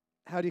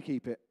 How do you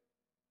keep it?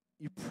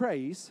 You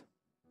praise.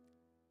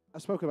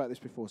 I've spoken about this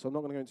before, so I'm not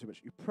going to go into too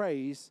much. You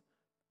praise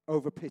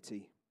over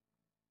pity.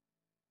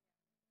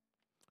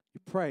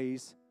 You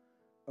praise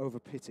over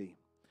pity.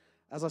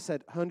 As I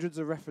said, hundreds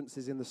of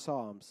references in the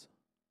Psalms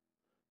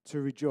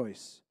to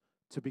rejoice,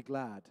 to be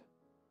glad.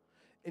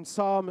 In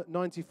Psalm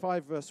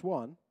 95, verse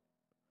 1,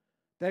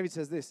 David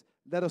says this,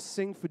 "Let us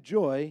sing for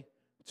joy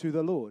to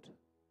the Lord."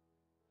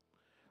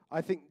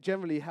 I think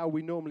generally how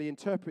we normally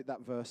interpret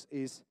that verse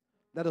is,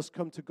 let us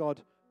come to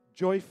God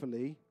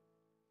joyfully.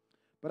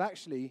 But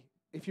actually,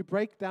 if you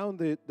break down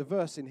the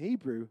verse in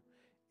Hebrew,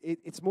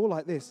 it's more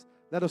like this,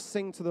 let us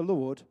sing to the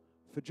Lord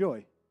for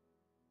joy.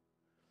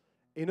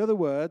 In other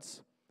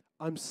words,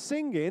 I'm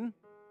singing,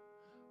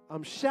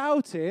 I'm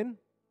shouting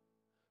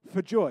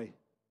for joy.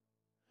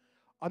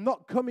 I'm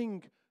not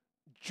coming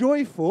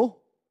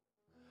joyful,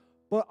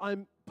 but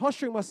I'm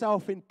posturing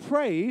myself in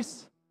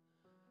praise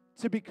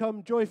to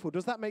become joyful.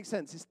 Does that make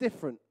sense? It's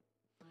different.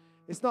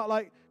 It's not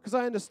like, because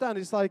I understand,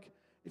 it's like,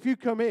 if you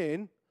come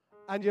in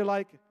and you're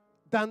like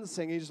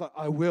dancing, and you're just like,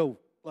 I will.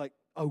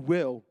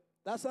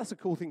 That's a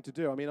cool thing to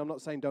do. I mean, I'm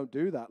not saying don't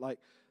do that. Like,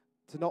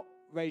 to not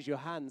raise your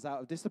hands out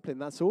of discipline,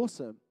 that's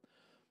awesome.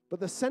 But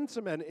the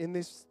sentiment in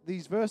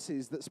these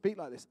verses that speak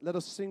like this, let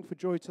us sing for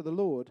joy to the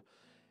Lord,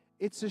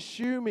 it's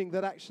assuming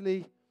that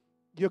actually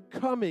you're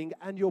coming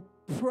and you're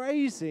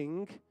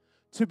praising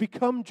to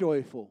become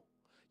joyful.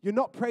 You're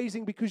not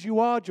praising because you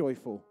are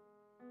joyful.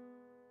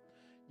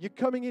 You're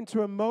coming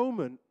into a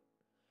moment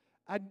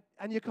and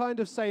you're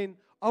kind of saying,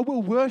 I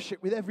will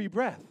worship with every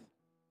breath.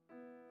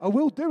 I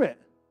will do it.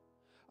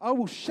 I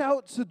will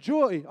shout to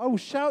joy. I will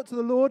shout to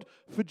the Lord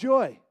for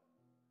joy.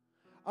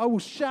 I will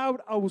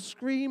shout, I will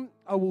scream,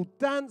 I will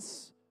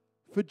dance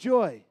for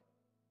joy.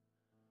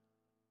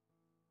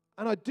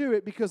 And I do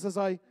it because as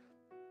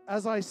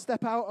I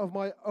step out of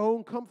my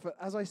own comfort,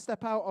 as I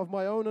step out of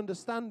my own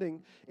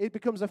understanding, it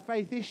becomes a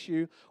faith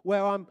issue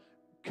where I'm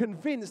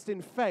convinced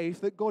in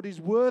faith that God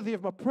is worthy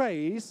of my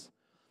praise,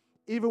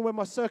 even when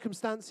my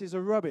circumstances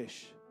are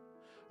rubbish.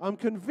 I'm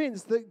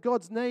convinced that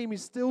God's name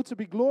is still to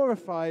be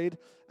glorified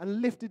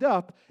and lifted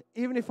up,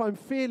 even if I'm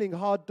feeling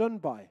hard done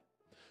by.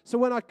 So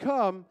when I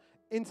come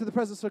into the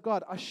presence of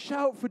God, I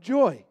shout for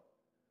joy.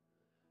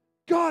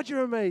 God,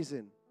 you're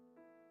amazing.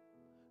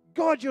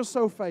 God, you're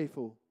so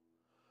faithful.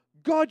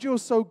 God, you're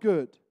so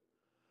good.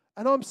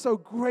 And I'm so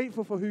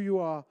grateful for who you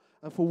are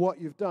and for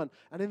what you've done.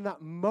 And in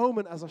that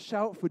moment, as I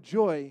shout for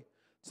joy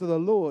to the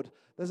Lord,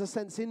 there's a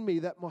sense in me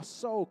that my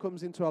soul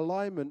comes into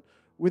alignment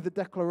with the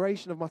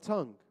declaration of my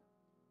tongue.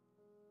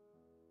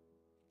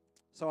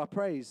 So I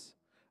praise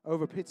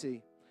over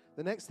pity.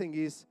 The next thing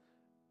is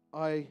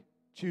I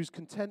choose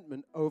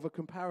contentment over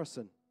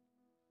comparison.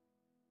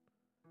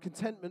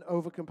 Contentment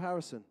over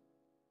comparison.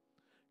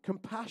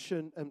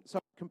 Comparison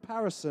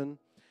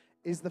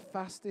is the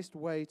fastest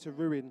way to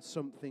ruin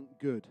something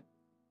good.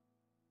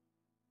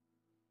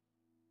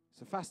 It's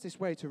the fastest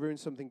way to ruin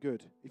something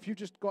good. If you've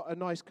just got a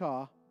nice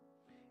car,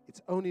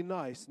 it's only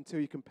nice until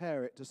you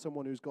compare it to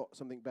someone who's got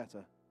something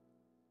better.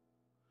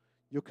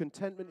 Your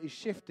contentment is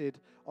shifted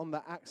on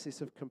the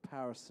axis of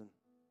comparison.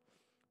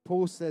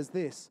 Paul says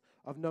this,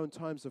 I've known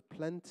times of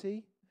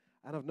plenty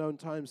and I've known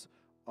times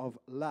of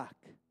lack,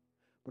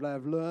 but I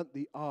have learned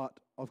the art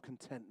of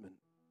contentment.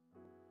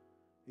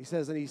 He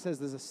says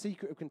there's a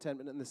secret of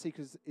contentment, and the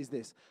secret is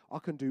this: I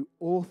can do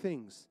all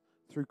things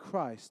through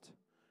Christ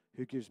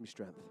who gives me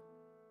strength.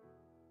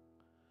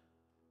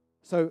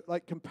 So,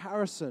 like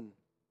comparison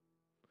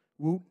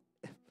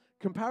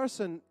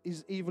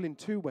is evil in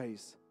two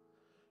ways.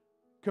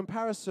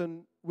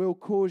 Comparison will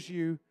cause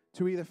you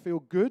to either feel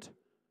good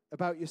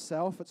about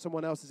yourself at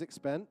someone else's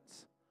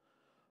expense.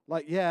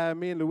 Like, yeah,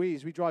 me and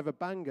Louise, we drive a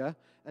banger,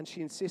 and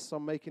she insists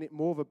on making it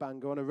more of a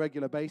banger on a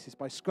regular basis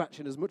by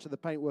scratching as much of the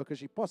paintwork as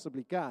she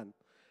possibly can,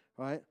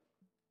 right?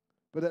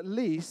 But at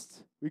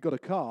least we got a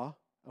car,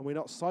 and we're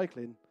not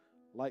cycling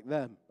like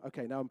them.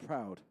 Okay, now I'm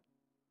proud.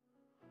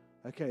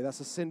 Okay, that's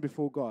a sin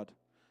before God.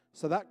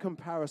 So that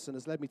comparison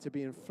has led me to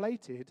be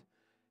inflated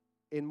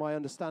in my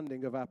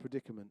understanding of our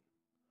predicament.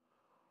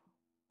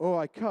 Or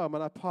I come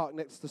and I park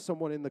next to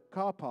someone in the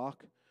car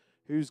park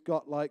who's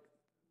got, like,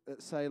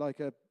 let's say,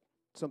 like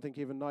something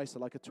even nicer,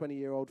 like a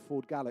 20-year-old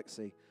Ford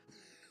Galaxy.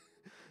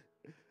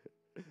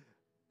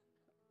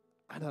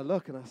 And I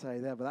look and I say,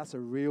 there, but that's a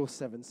real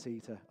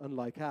 7-seater,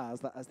 unlike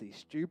ours that has these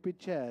stupid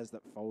chairs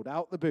that fold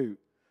out the boot.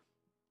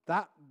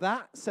 That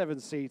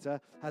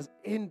 7-seater has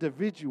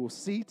individual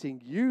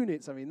seating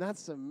units. I mean,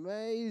 that's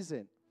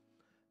amazing.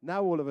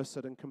 Now all of a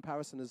sudden,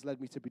 comparison has led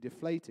me to be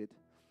deflated.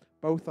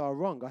 Both are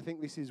wrong. I think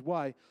this is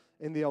why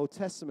in the Old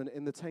Testament,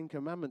 in the Ten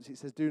Commandments, it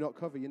says, do not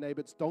cover your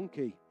neighbor's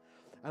donkey.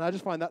 And I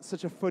just find that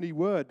such a funny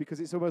word because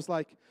it's almost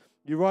like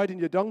you're riding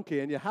your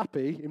donkey and you're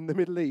happy in the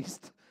Middle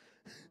East.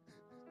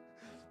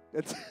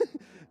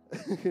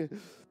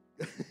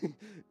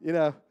 You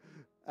know,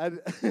 and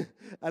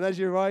as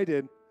you're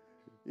riding,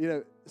 you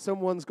know,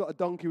 someone's got a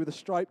donkey with a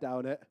stripe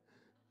down it.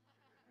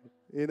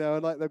 You know,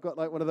 and like they've got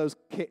like one of those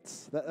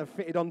kits that are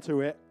fitted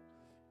onto it.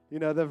 You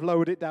know, they've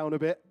lowered it down a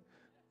bit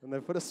and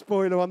they've put a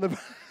spoiler on the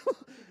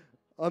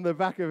on the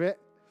back of it.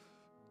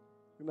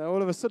 You know,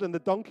 all of a sudden the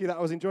donkey that I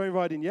was enjoying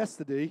riding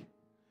yesterday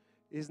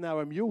is now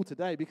a mule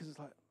today because it's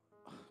like,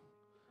 oh,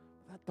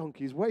 that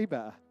donkey is way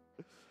better.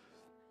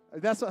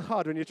 That's not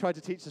hard when you try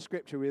to teach the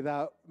scripture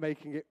without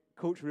making it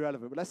culturally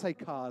relevant. But let's say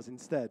cars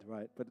instead,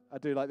 right? But I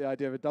do like the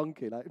idea of a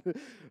donkey. Like,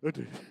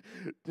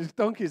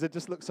 donkeys that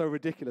just look so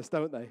ridiculous,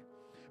 don't they?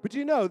 But do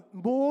you know,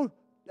 more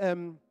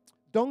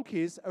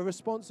donkeys are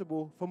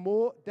responsible for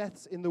more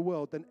deaths in the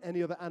world than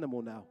any other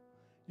animal now.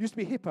 Used to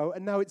be hippo,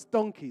 and now it's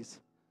donkeys.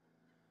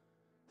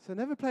 So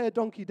never play a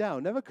donkey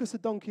down. Never cuss a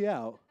donkey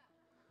out.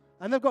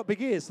 And they've got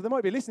big ears, so they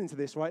might be listening to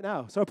this right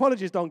now. So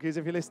apologies, donkeys,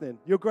 if you're listening.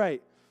 You're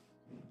great.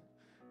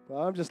 But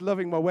I'm just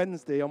loving my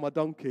Wednesday on my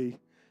donkey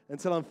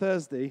until on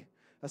Thursday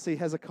I see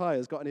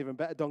Hezekiah's got an even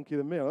better donkey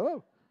than me.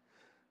 Oh,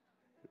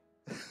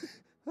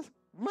 that's a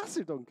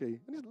massive donkey.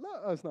 And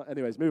it's not.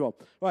 Anyways, move on.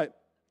 Right,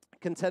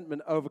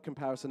 contentment over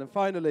comparison. And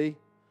finally,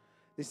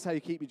 this is how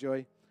you keep your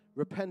joy,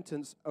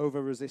 repentance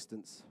over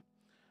resistance.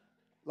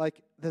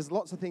 Like, there's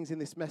lots of things in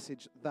this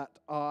message that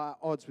are at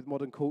odds with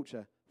modern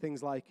culture.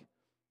 Things like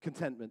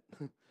contentment,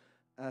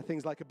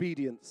 things like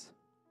obedience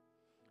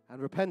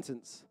and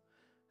repentance.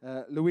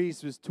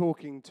 Louise was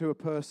talking to a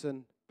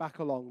person back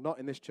along, not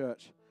in this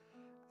church,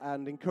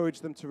 and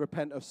encouraged them to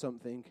repent of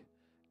something,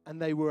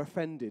 and they were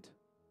offended.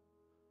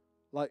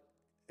 Like,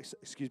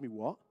 excuse me,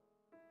 what?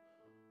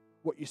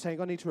 What, you're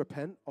saying I need to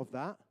repent of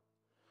that?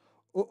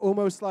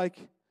 Almost like,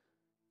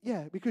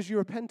 yeah, because your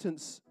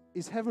repentance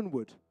is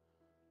heavenward.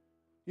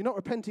 You're not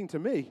repenting to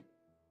me.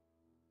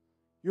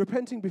 You're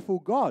repenting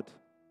before God.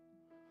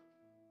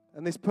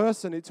 And this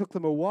person, it took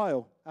them a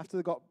while after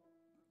they got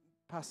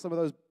past some of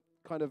those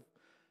kind of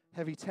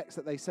heavy texts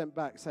that they sent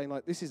back saying,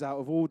 like, this is out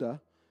of order.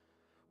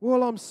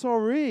 Well, I'm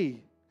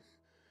sorry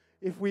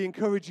if we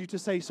encourage you to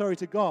say sorry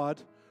to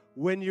God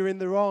when you're in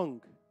the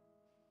wrong.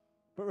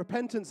 But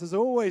repentance has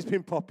always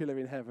been popular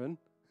in heaven.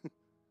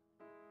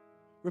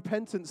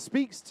 Repentance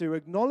speaks to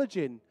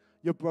acknowledging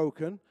you're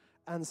broken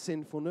and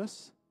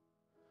sinfulness,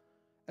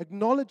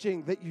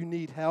 acknowledging that you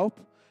need help,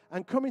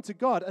 and coming to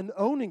God and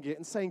owning it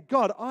and saying,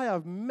 God, I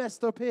have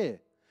messed up here.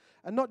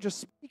 And not just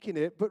speaking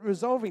it, but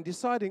resolving,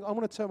 deciding I'm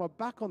going to turn my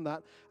back on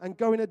that and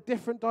go in a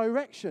different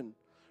direction.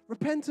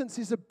 Repentance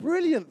is a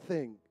brilliant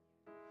thing.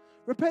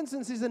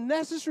 Repentance is a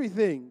necessary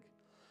thing.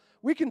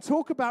 We can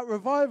talk about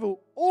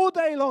revival all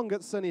day long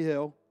at Sunny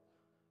Hill,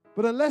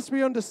 but unless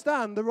we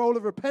understand the role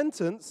of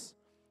repentance,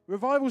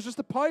 revival is just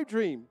a pipe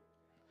dream.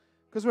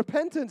 Because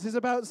repentance is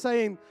about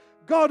saying,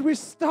 God, we're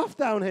stuffed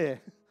down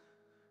here.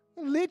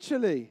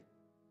 Literally.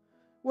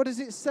 What does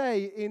it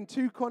say in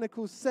 2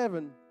 Chronicles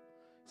 7?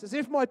 It says,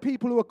 if my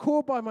people who are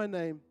called by my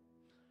name,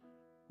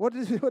 what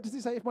does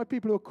it say? If my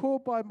people who are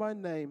called by my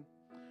name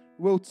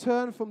will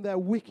turn from their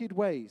wicked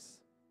ways.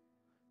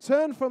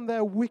 Turn from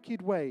their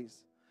wicked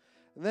ways.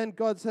 And then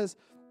God says,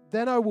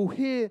 then I will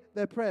hear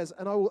their prayers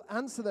and I will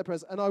answer their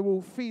prayers and I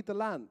will feed the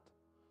land.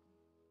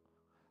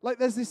 Like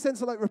there's this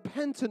sense of like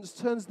repentance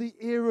turns the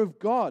ear of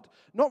God.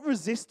 Not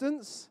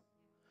resistance.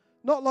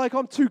 Not like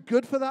I'm too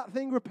good for that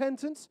thing,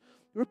 repentance.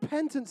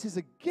 Repentance is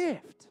a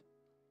gift.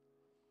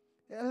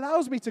 It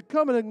allows me to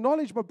come and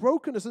acknowledge my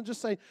brokenness and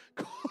just say,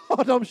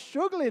 God, I'm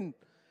struggling.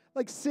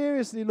 Like,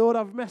 seriously, Lord,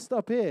 I've messed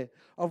up here.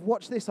 I've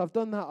watched this, I've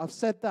done that, I've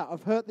said that,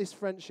 I've hurt this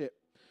friendship,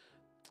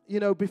 you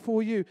know,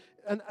 before you.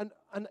 And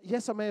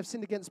yes, I may have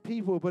sinned against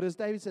people, but as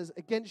David says,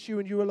 against you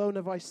and you alone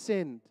have I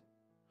sinned.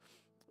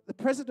 The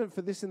precedent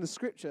for this in the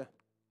scripture,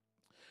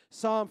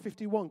 Psalm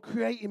 51,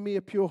 create in me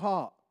a pure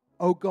heart,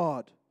 O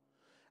God,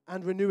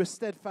 and renew a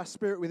steadfast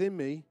spirit within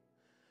me.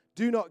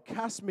 Do not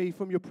cast me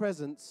from your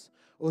presence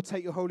or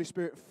take your Holy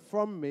Spirit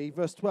from me.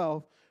 Verse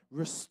 12,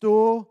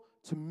 restore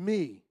to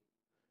me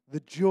the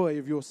joy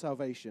of your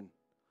salvation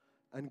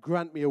and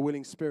grant me a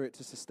willing spirit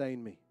to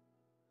sustain me.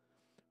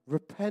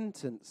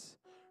 Repentance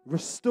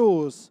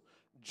restores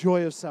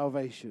joy of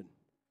salvation.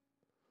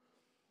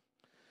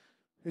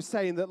 Who's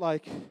saying that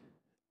like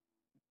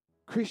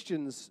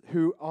Christians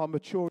who are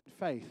mature in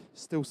faith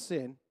still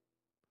sin.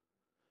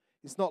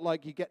 It's not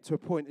like you get to a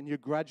point and you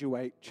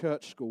graduate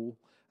church school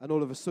and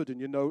all of a sudden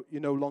you're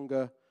no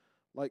longer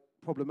like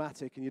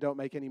problematic and you don't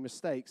make any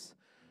mistakes.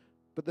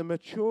 But the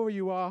mature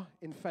you are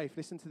in faith,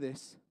 listen to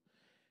this,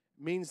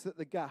 means that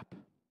the gap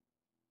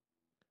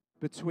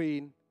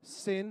between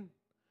sin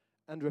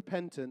and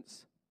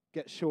repentance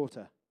gets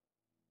shorter.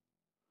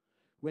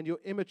 When you're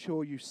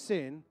immature, you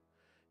sin,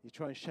 you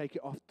try and shake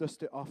it off,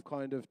 dust it off,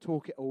 kind of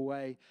talk it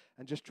away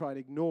and just try and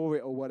ignore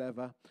it or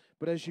whatever.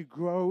 But as you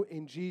grow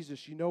in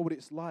Jesus, you know what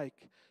it's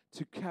like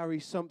to carry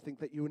something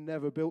that you were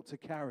never built to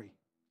carry.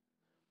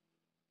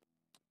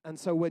 And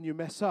so when you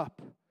mess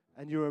up,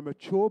 and you're a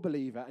mature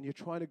believer and you're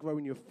trying to grow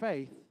in your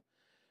faith,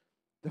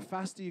 the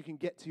faster you can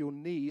get to your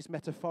knees,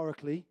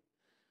 metaphorically,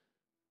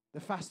 the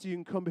faster you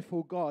can come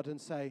before God and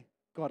say,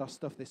 God, I'll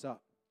stuff this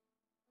up.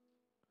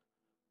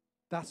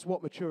 That's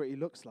what maturity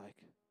looks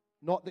like.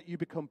 Not that you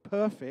become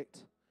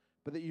perfect,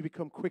 but that you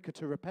become quicker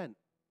to repent.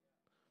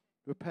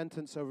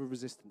 Repentance over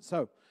resistance.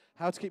 So,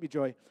 how to keep your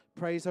joy?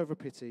 Praise over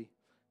pity,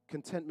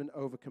 contentment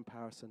over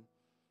comparison,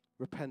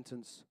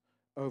 repentance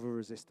over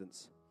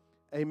resistance.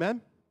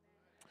 Amen?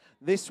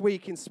 This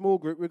week in small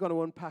group, we're going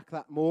to unpack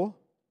that more.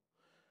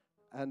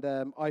 And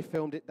I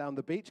filmed it down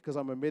the beach because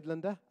I'm a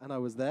Midlander, and I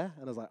was there.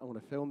 And I was like, I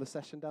want to film the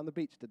session down the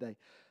beach today.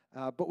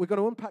 But we're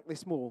going to unpack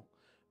this more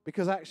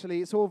because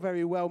actually it's all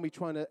very well me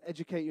trying to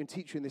educate you and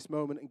teach you in this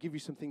moment and give you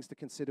some things to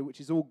consider, which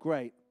is all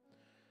great.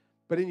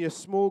 But in your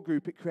small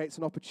group, it creates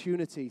an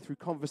opportunity through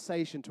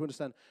conversation to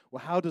understand,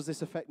 well, how does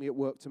this affect me at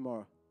work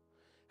tomorrow?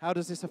 How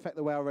does this affect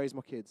the way I raise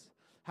my kids?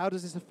 How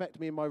does this affect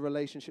me in my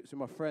relationships with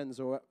my friends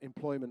or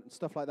employment and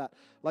stuff like that?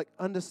 Like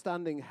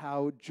understanding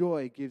how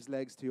joy gives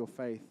legs to your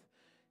faith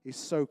is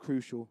so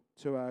crucial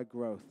to our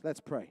growth. Let's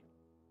pray.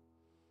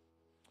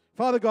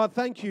 Father God,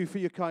 thank you for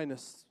your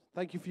kindness.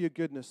 Thank you for your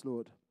goodness,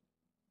 Lord.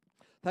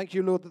 Thank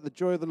you, Lord, that the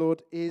joy of the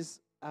Lord is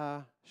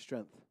our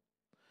strength.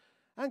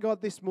 And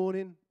God, this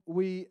morning,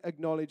 we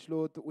acknowledge,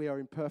 Lord, that we are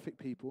imperfect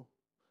people,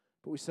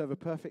 but we serve a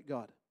perfect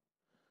God.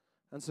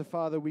 And so,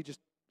 Father, we just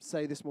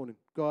say this morning,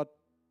 God,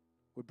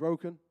 we're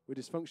broken, we're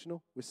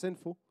dysfunctional, we're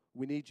sinful,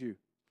 we need you.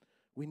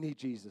 We need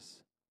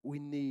Jesus. We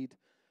need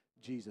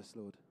Jesus,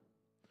 Lord.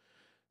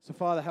 So,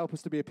 Father, help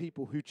us to be a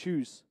people who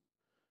choose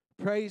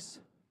praise,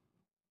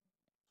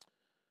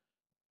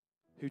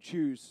 who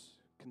choose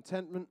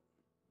contentment,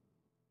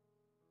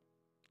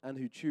 and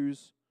who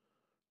choose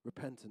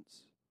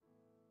repentance.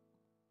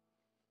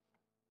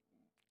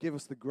 Give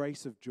us the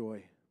grace of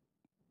joy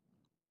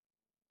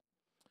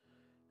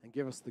and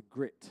give us the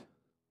grit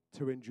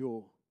to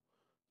endure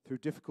through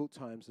difficult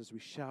times as we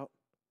shout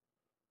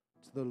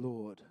to the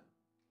Lord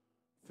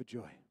for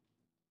joy.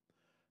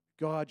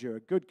 God, you're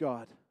a good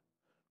God.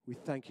 We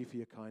thank you for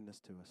your kindness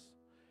to us.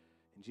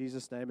 In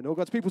Jesus' name, and all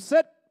God's people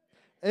said,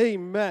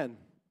 amen.